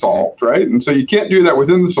needs to be solved, right? And so you can't do that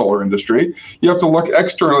within the solar industry. You have to look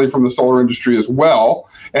externally from the solar industry as well,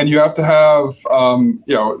 and you have to have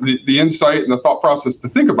the insight and the thought process to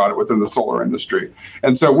think about it within the solar industry.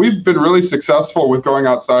 And so we've been really successful with going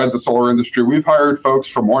outside the solar industry. We've hired folks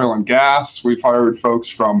from oil and gas. We've hired folks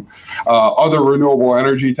from other renewable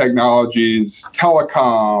energy technologies,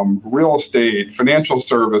 telecom, real estate, financial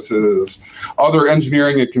services, other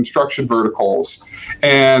engineering and construction verticals.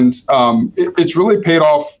 And it's really paid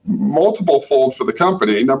off multiple fold for the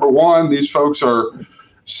company. Number one, these folks are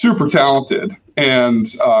super talented and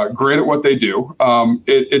great at what they do.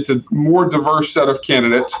 It's a more diverse set of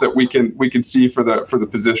candidates that we can see for the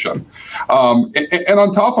position. And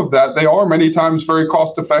on top of that, they are many times very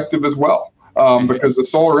cost effective as well, because the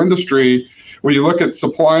solar industry, when you look at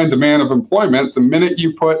supply and demand of employment, the minute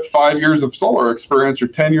you put 5 years of solar experience or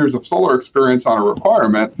 10 years of solar experience on a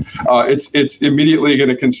requirement, it's immediately going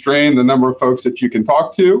to constrain the number of folks that you can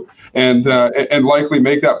talk to, and likely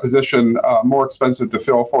make that position more expensive to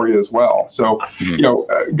fill for you as well. So,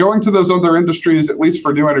 going to those other industries, at least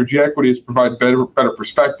for new energy equities, provide better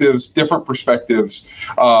perspectives, different perspectives.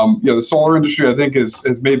 The solar industry, I think,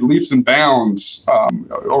 has made leaps and bounds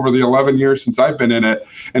over the 11 years since I've been in it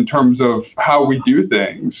in terms of how we do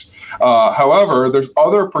things. However, there's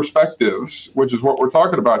other perspectives, which is what we're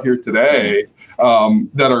talking about here today,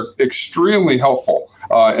 that are extremely helpful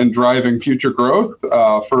in driving future growth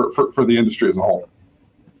for the industry as a whole.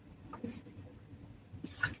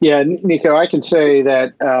 Yeah, Nico, I can say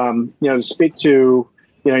that, to speak to,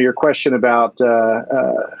 your question about,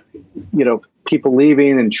 people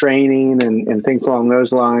leaving and training and things along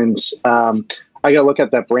those lines. I got to look at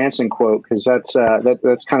that Branson quote, because that's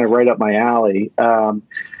kind of right up my alley. I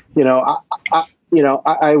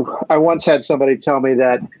once had somebody tell me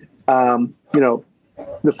that,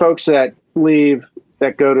 the folks that leave,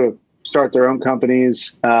 that go to start their own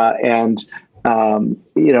companies, and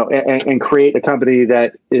create a company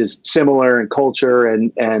that is similar in culture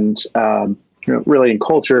and really in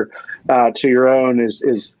culture to your own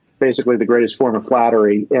is basically the greatest form of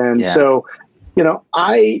flattery. And so,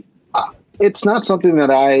 it's not something that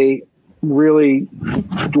I really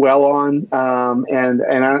dwell on, and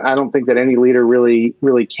I don't think that any leader really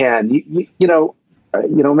can.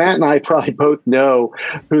 Matt and I probably both know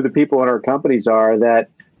who the people in our companies are that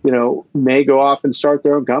may go off and start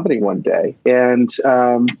their own company one day, and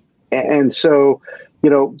so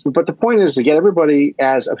But the point is to get everybody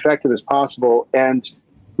as effective as possible, and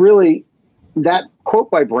really, that quote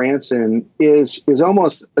by Branson is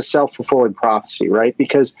almost a self-fulfilling prophecy, right?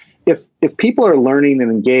 Because if people are learning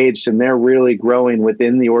and engaged and they're really growing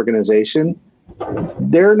within the organization,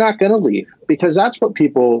 they're not going to leave, because that's what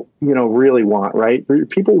people, really want, right?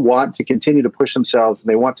 People want to continue to push themselves, and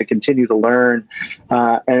they want to continue to learn,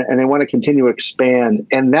 and they want to continue to expand.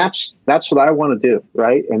 And that's what I want to do,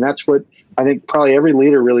 right? And that's what I think probably every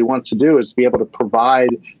leader really wants to do, is to be able to provide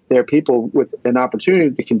their people with an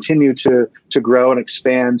opportunity to continue to grow and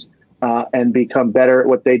expand, and become better at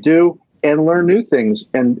what they do, and learn new things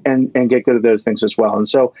and get good at those things as well. And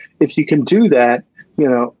so if you can do that,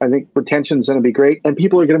 I think retention is going to be great, and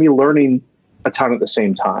people are going to be learning a ton at the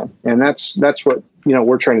same time. And that's what,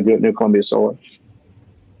 we're trying to do at New Columbia Solar.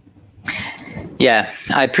 Yeah,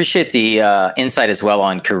 I appreciate the insight as well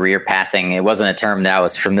on career pathing. It wasn't a term that I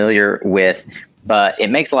was familiar with, but it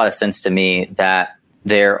makes a lot of sense to me that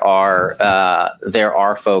there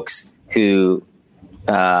are folks who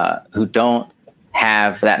don't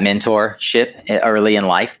have that mentorship early in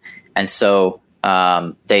life, and so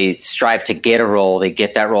they strive to get a role. They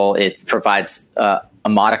get that role. It provides a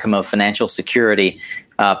modicum of financial security,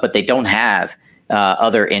 but they don't have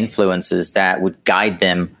other influences that would guide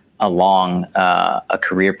them along a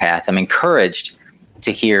career path. I'm encouraged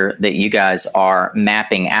to hear that you guys are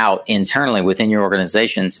mapping out internally within your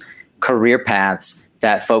organizations career paths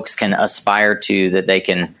that folks can aspire to, that they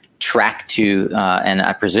can track to, and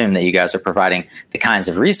I presume that you guys are providing the kinds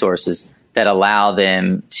of resources that allow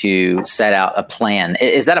them to set out a plan.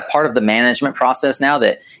 Is that a part of the management process now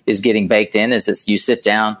that is getting baked in? Is this you sit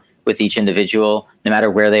down with each individual, no matter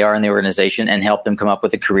where they are in the organization, and help them come up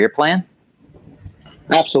with a career plan?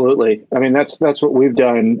 Absolutely. I mean, that's what we've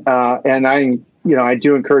done. And I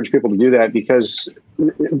do encourage people to do that, because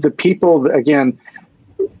the people, again,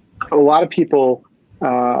 a lot of people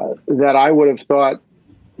that I would have thought,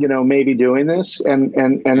 maybe doing this. And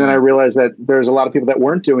then I realized that there's a lot of people that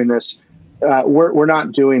weren't doing this. We're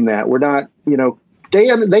not doing that. We're not,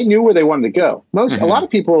 they knew where they wanted to go. A lot of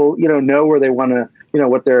people, know where they want to,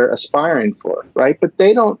 what they're aspiring for. Right. But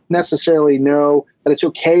they don't necessarily know that it's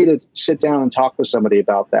okay to sit down and talk with somebody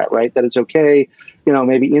about that. Right. That it's okay,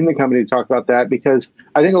 maybe in the company to talk about that, because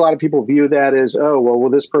I think a lot of people view that as, oh, well, will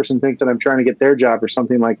this person think that I'm trying to get their job or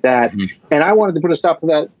something like that? Mm-hmm. And I wanted to put a stop to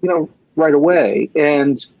that, right away.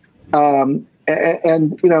 And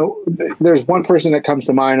there's one person that comes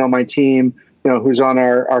to mind on my team, who's on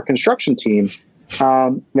our construction team.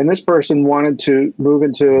 And this person wanted to move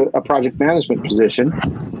into a project management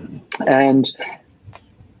position. And,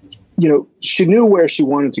 she knew where she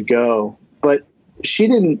wanted to go, but she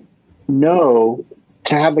didn't know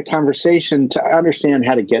to have the conversation to understand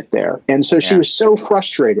how to get there. And so she was so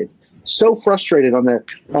frustrated on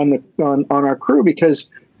our crew because,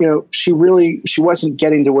 she wasn't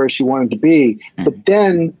getting to where she wanted to be. But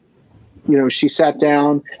then, she sat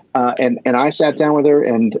down and I sat down with her,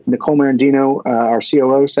 and Nicole Marandino, our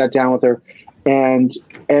COO, sat down with her and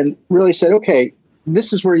really said, okay,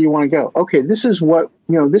 this is where you want to go. Okay, this is what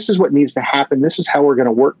needs to happen. This is how we're going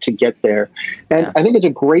to work to get there. And I think it's a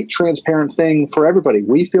great transparent thing for everybody.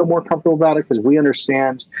 We feel more comfortable about it because we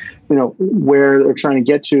understand, where they're trying to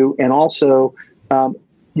get to. And also,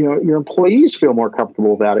 your employees feel more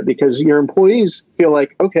comfortable about it because your employees feel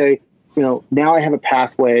like, okay, now I have a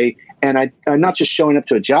pathway, and I'm not just showing up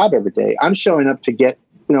to a job every day. I'm showing up to get,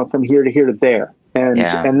 from here to here to there.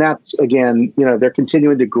 And that's, again, they're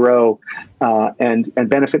continuing to grow and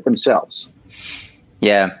benefit themselves.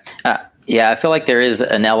 Yeah. I feel like there is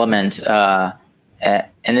an element, and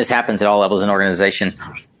this happens at all levels in organization,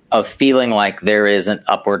 of feeling like there is an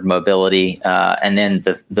upward mobility, and then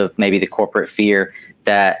the maybe the corporate fear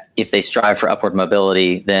that if they strive for upward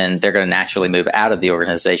mobility, then they're going to naturally move out of the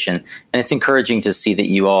organization. And it's encouraging to see that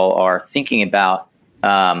you all are thinking about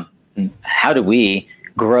how do we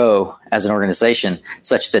grow as an organization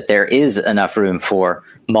such that there is enough room for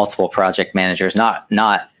multiple project managers, not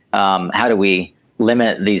how do we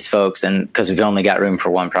limit these folks and because we've only got room for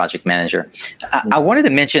one project manager. I wanted to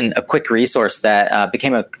mention a quick resource that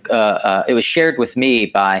became it was shared with me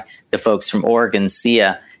by the folks from Oregon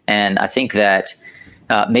SIA, and I think that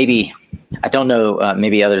maybe I don't know,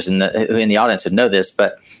 maybe others in the audience would know this,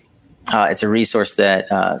 but it's a resource that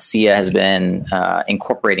SIA has been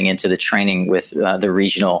incorporating into the training with the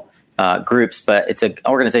regional groups. But it's an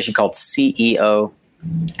organization called CEO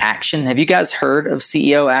Action. Have you guys heard of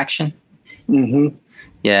CEO Action? Mm-hmm.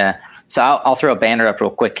 Yeah. So I'll throw a banner up real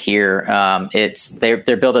quick here.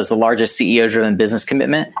 They're billed as the largest CEO-driven business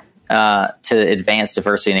commitment to advance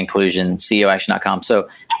diversity and inclusion. CEOaction.com. So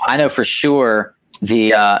I know for sure.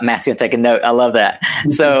 Matt's going to take a note. I love that.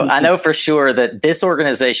 So I know for sure that this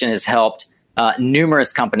organization has helped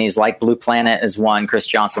numerous companies, like Blue Planet is one. Chris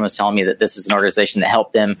Johnson was telling me that this is an organization that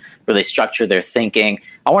helped them really structure their thinking.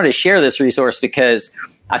 I wanted to share this resource because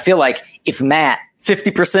I feel like if Matt,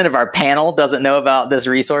 50% of our panel doesn't know about this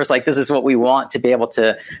resource, like this is what we want to be able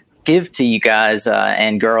to give to you guys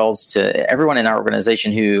and girls, to everyone in our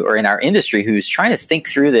organization or in our industry who's trying to think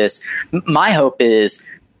through this. My hope is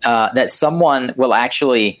that someone will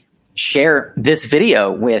actually share this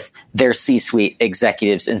video with their C-suite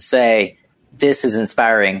executives and say, this is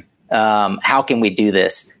inspiring. How can we do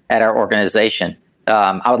this at our organization?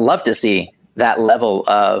 I would love to see that level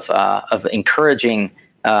of encouraging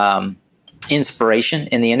inspiration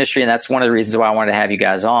in the industry. And that's one of the reasons why I wanted to have you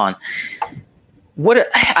guys on.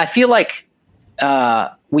 I feel like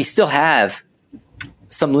we still have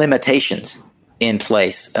some limitations in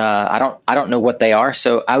place. I don't know what they are.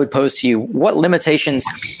 So I would pose to you, what limitations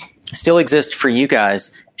still exist for you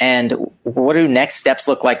guys, and what do next steps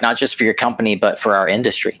look like, not just for your company, but for our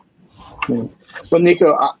industry? Well,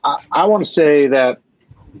 Nico, I want to say that,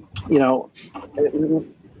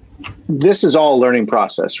 this is all a learning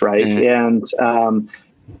process, right? Mm-hmm.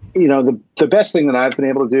 And, the best thing that I've been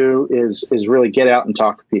able to do is really get out and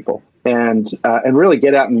talk to people. And really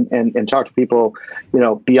get out and talk to people,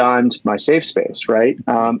 beyond my safe space, right?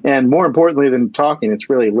 And more importantly than talking, it's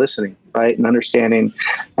really listening, right? And understanding,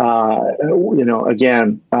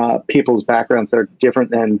 people's backgrounds that are different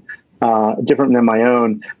than my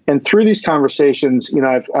own. And through these conversations,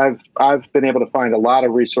 I've been able to find a lot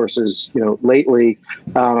of resources. Lately,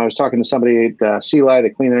 I was talking to somebody at CELI, the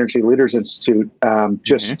Clean Energy Leaders Institute,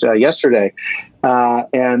 yesterday.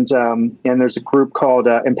 And there's a group called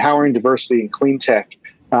Empowering Diversity in Clean Tech.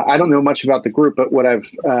 I don't know much about the group, but what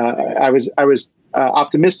I was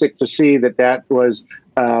optimistic to see that was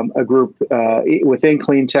a group within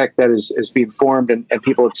clean tech that is being formed, and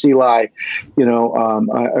people at CLI,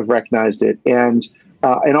 have recognized it, and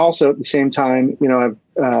also at the same time, I've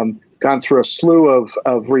gone through a slew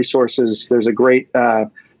of resources. There's a great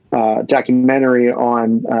documentary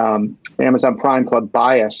on Amazon Prime called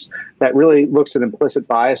Bias that really looks at implicit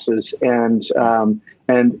biases, and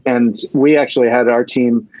we actually had our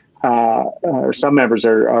team, or some members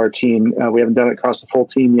of our team, we haven't done it across the full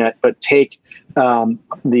team yet, but take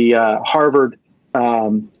the Harvard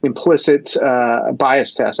implicit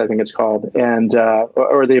bias test, I think it's called, and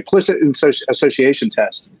or the implicit association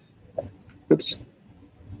test. Oops.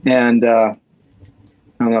 And I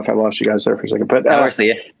don't know if I lost you guys there for a second, but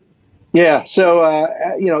yeah. So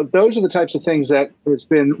those are the types of things that has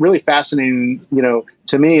been really fascinating,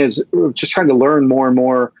 to me, is just trying to learn more and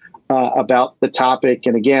more about the topic.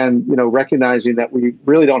 And again, recognizing that we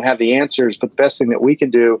really don't have the answers, but the best thing that we can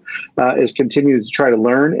do is continue to try to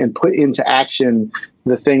learn and put into action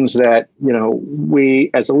the things that, we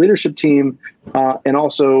as a leadership team, and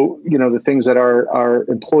also, the things that our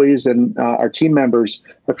employees and our team members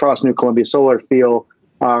across New Columbia Solar feel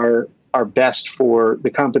are best for the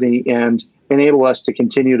company and enable us to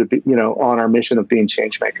continue to be, on our mission of being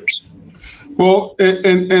change makers. Well,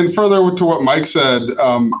 and further to what Mike said,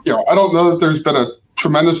 I don't know that there's been a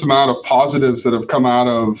tremendous amount of positives that have come out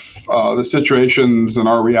of the situations and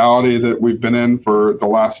our reality that we've been in for the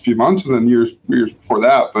last few months and then years before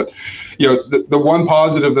that. But, the one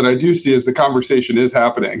positive that I do see is the conversation is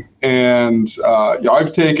happening. And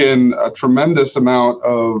I've taken a tremendous amount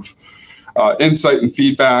of insight and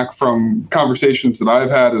feedback from conversations that I've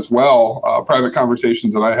had as well, private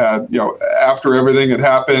conversations that I had, after everything had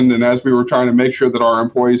happened and as we were trying to make sure that our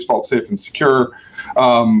employees felt safe and secure,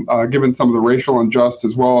 given some of the racial unrest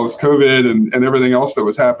as well as COVID and everything else that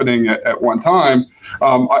was happening at one time.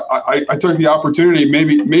 I took the opportunity,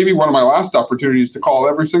 maybe one of my last opportunities, to call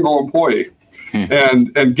every single employee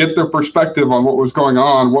and get their perspective on what was going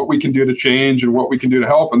on, what we can do to change and what we can do to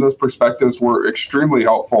help. And those perspectives were extremely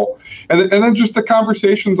helpful. And then just the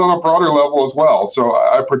conversations on a broader level as well. So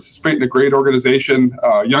I participate in a great organization,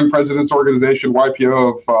 Young Presidents Organization,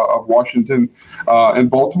 YPO of Washington and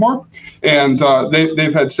Baltimore. And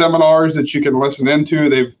they've had seminars that you can listen into.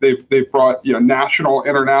 They've brought national,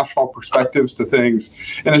 international perspectives to things.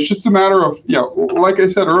 And it's just a matter of, like I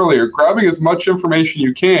said earlier, grabbing as much information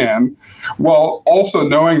you can while also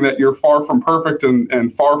knowing that you're far from perfect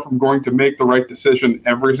and far from going to make the right decision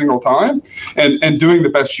every single time, and doing the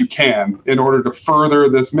best you can in order to further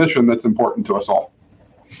this mission that's important to us all.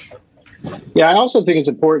 Yeah, I also think it's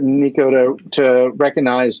important, Nico, to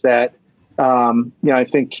recognize that, I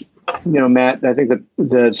think, Matt, I think that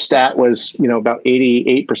the stat was, about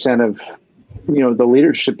 88% of, the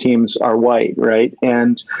leadership teams are white, right?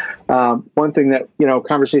 And one thing that,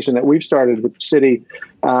 conversation that we've started with the city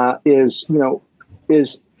is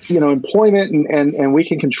employment, and we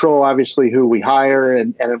can control obviously who we hire,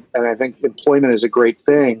 and I think employment is a great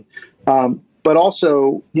thing, but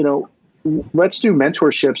also let's do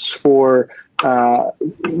mentorships for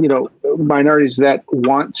minorities that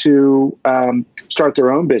want to start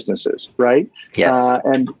their own businesses, right? Yes.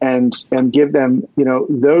 And give them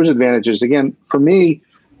those advantages. Again, for me,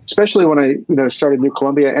 especially when I started New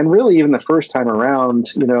Columbia, and really even the first time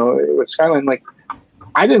around, with Skyline, like,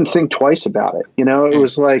 I didn't think twice about it. It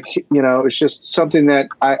was like, it's just something that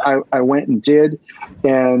I went and did.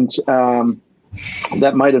 And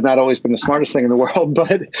that might have not always been the smartest thing in the world,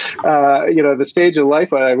 but, the stage of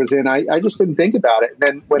life I was in, I just didn't think about it. And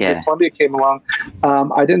then when New Columbia came along,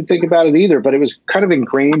 I didn't think about it either, but it was kind of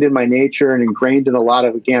ingrained in my nature and ingrained in a lot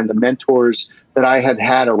of, again, the mentors that I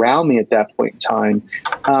had around me at that point in time.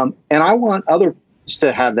 And I want others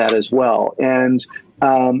to have that as well. And,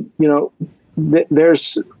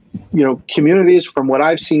 there's, communities, from what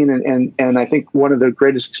I've seen, and I think one of the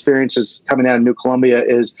greatest experiences coming out of New Columbia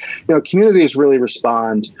is, communities really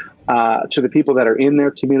respond to the people that are in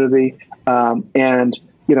their community, and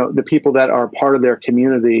the people that are part of their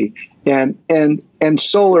community, and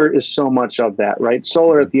solar is so much of that, right?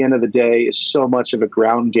 Solar at the end of the day is so much of a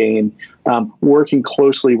ground game, working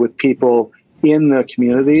closely with people in the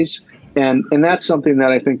communities. And that's something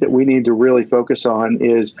that I think that we need to really focus on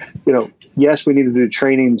is, yes, we need to do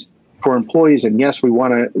trainings for employees, and yes, we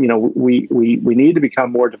want to, we need to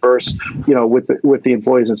become more diverse, with the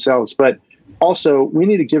employees themselves, but also we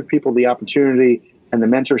need to give people the opportunity and the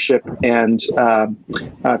mentorship and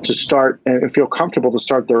to start and feel comfortable to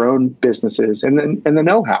start their own businesses, and the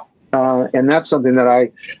know-how, and that's something that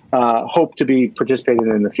I hope to be participating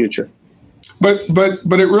in the future. But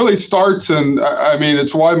it really starts, and I mean,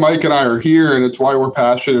 it's why Mike and I are here, and it's why we're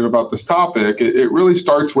passionate about this topic. It really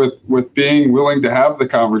starts with being willing to have the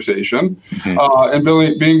conversation, and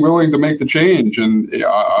being willing to make the change. And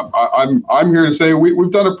I'm here to say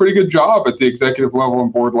we've done a pretty good job at the executive level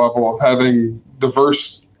and board level of having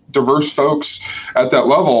diverse folks at that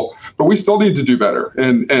level, but we still need to do better.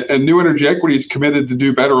 And New Energy Equity is committed to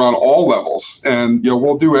do better on all levels. And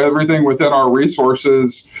we'll do everything within our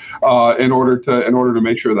resources in order to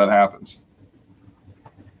make sure that happens.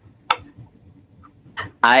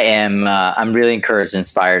 I'm really encouraged,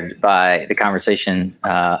 inspired by the conversation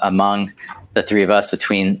among the three of us,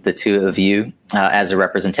 between the two of you, as a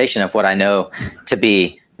representation of what I know to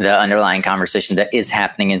be the underlying conversation that is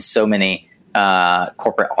happening in so many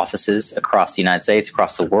corporate offices across the United States,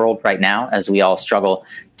 across the world right now, as we all struggle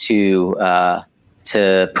to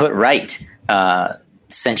put right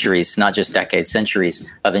centuries, not just decades, centuries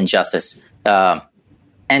of injustice,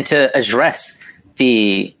 and to address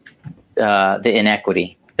the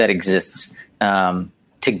inequity that exists,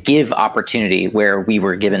 to give opportunity where we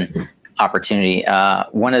were given opportunity.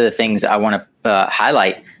 One of the things I want to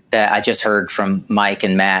highlight that I just heard from Mike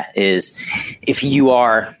and Matt is, if you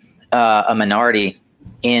are a minority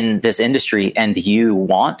in this industry and you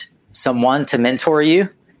want someone to mentor you,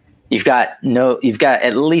 you've got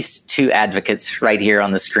at least two advocates right here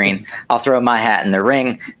on the screen. I'll throw my hat in the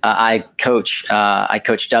ring. I coach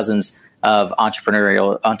dozens of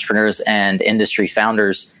entrepreneurs and industry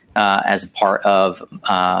founders as a part of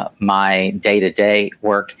my day-to-day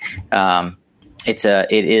work. It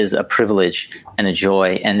is a privilege and a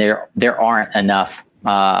joy, and there aren't enough.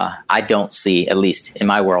 I don't see, at least in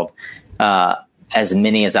my world, as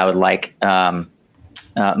many as I would like,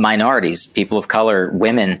 minorities, people of color,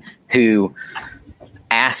 women who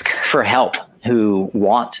ask for help, who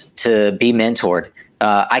want to be mentored.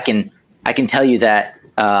 I can tell you that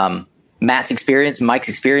Matt's experience, Mike's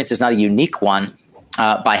experience, is not a unique one,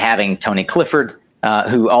 by having Tony Clifford,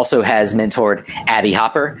 who also has mentored Abby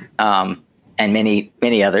Hopper, and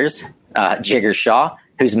many others, Jigar Shah,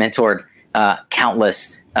 who's mentored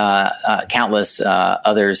countless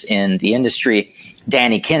others in the industry,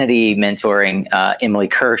 Danny Kennedy mentoring Emily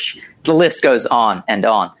Kirsch. The list goes on and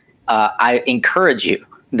on. I encourage you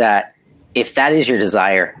that if that is your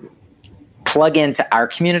desire, plug into our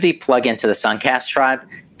community, plug into the Suncast tribe.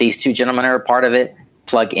 These two gentlemen are a part of it.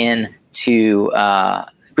 Plug in to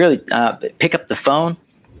really pick up the phone.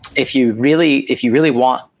 If you really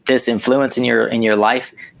want this influence in your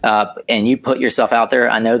life, and you put yourself out there,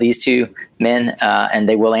 I know these two men, and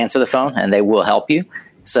they will answer the phone and they will help you.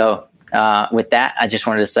 So with that, I just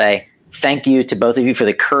wanted to say thank you to both of you for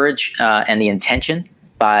the courage and the intention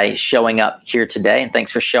by showing up here today. And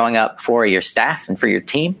thanks for showing up for your staff and for your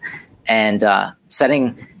team, and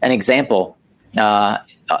setting an example.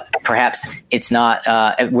 Perhaps it's not,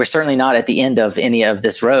 we're certainly not at the end of any of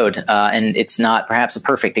this road, and it's not perhaps a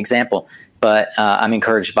perfect example, but I'm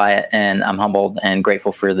encouraged by it, and I'm humbled and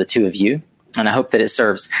grateful for the two of you. And I hope that it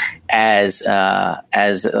serves as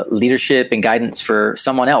leadership and guidance for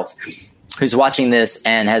someone else who's watching this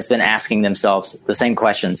and has been asking themselves the same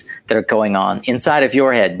questions that are going on inside of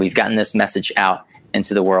your head. We've gotten this message out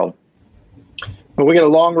into the world. Well, we got a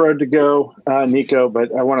long road to go, Nico,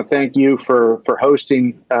 but I want to thank you for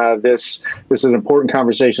hosting this. This is an important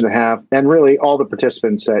conversation to have, and really all the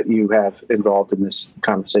participants that you have involved in this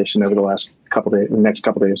conversation over the next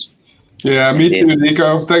couple days. Yeah, me too,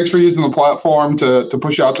 Nico. Thanks for using the platform to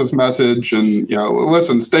push out this message. And,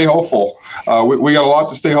 listen, stay hopeful. We got a lot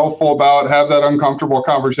to stay hopeful about, have that uncomfortable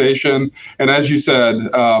conversation. And as you said,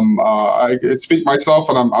 I speak myself,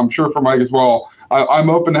 and I'm sure for Mike as well, I'm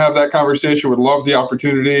open to have that conversation. Would love the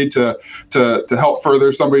opportunity to help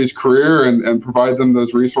further somebody's career and provide them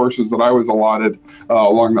those resources that I was allotted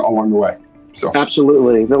along the way. So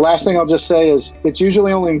absolutely. The last thing I'll just say is it's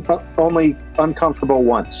usually only uncomfortable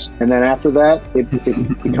once, and then after that it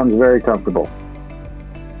becomes very comfortable.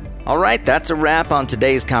 All right, that's a wrap on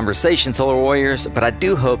today's conversation, Solar Warriors, but I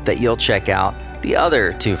do hope that you'll check out the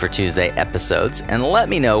other 2 for Tuesday episodes and let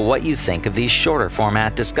me know what you think of these shorter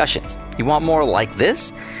format discussions. You want more like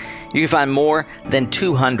this? You can find more than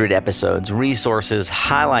 200 episodes, resources,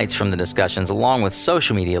 highlights from the discussions, along with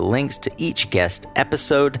social media links to each guest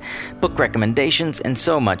episode, book recommendations, and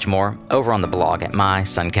so much more over on the blog at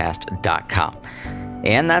mysuncast.com.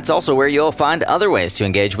 And that's also where you'll find other ways to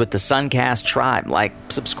engage with the Suncast tribe, like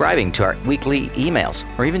subscribing to our weekly emails,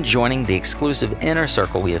 or even joining the exclusive inner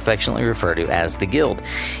circle we affectionately refer to as the Guild.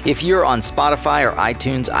 If you're on Spotify or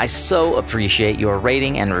iTunes, I so appreciate your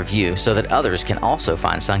rating and review so that others can also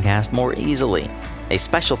find Suncast more easily. A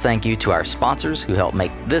special thank you to our sponsors who help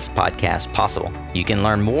make this podcast possible. You can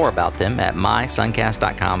learn more about them at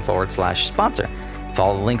mysuncast.com/sponsor.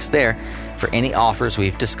 Follow the links there for any offers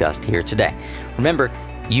we've discussed here today. Remember,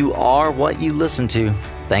 you are what you listen to.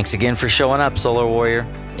 Thanks again for showing up, Solar Warrior.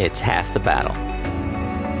 It's half the battle.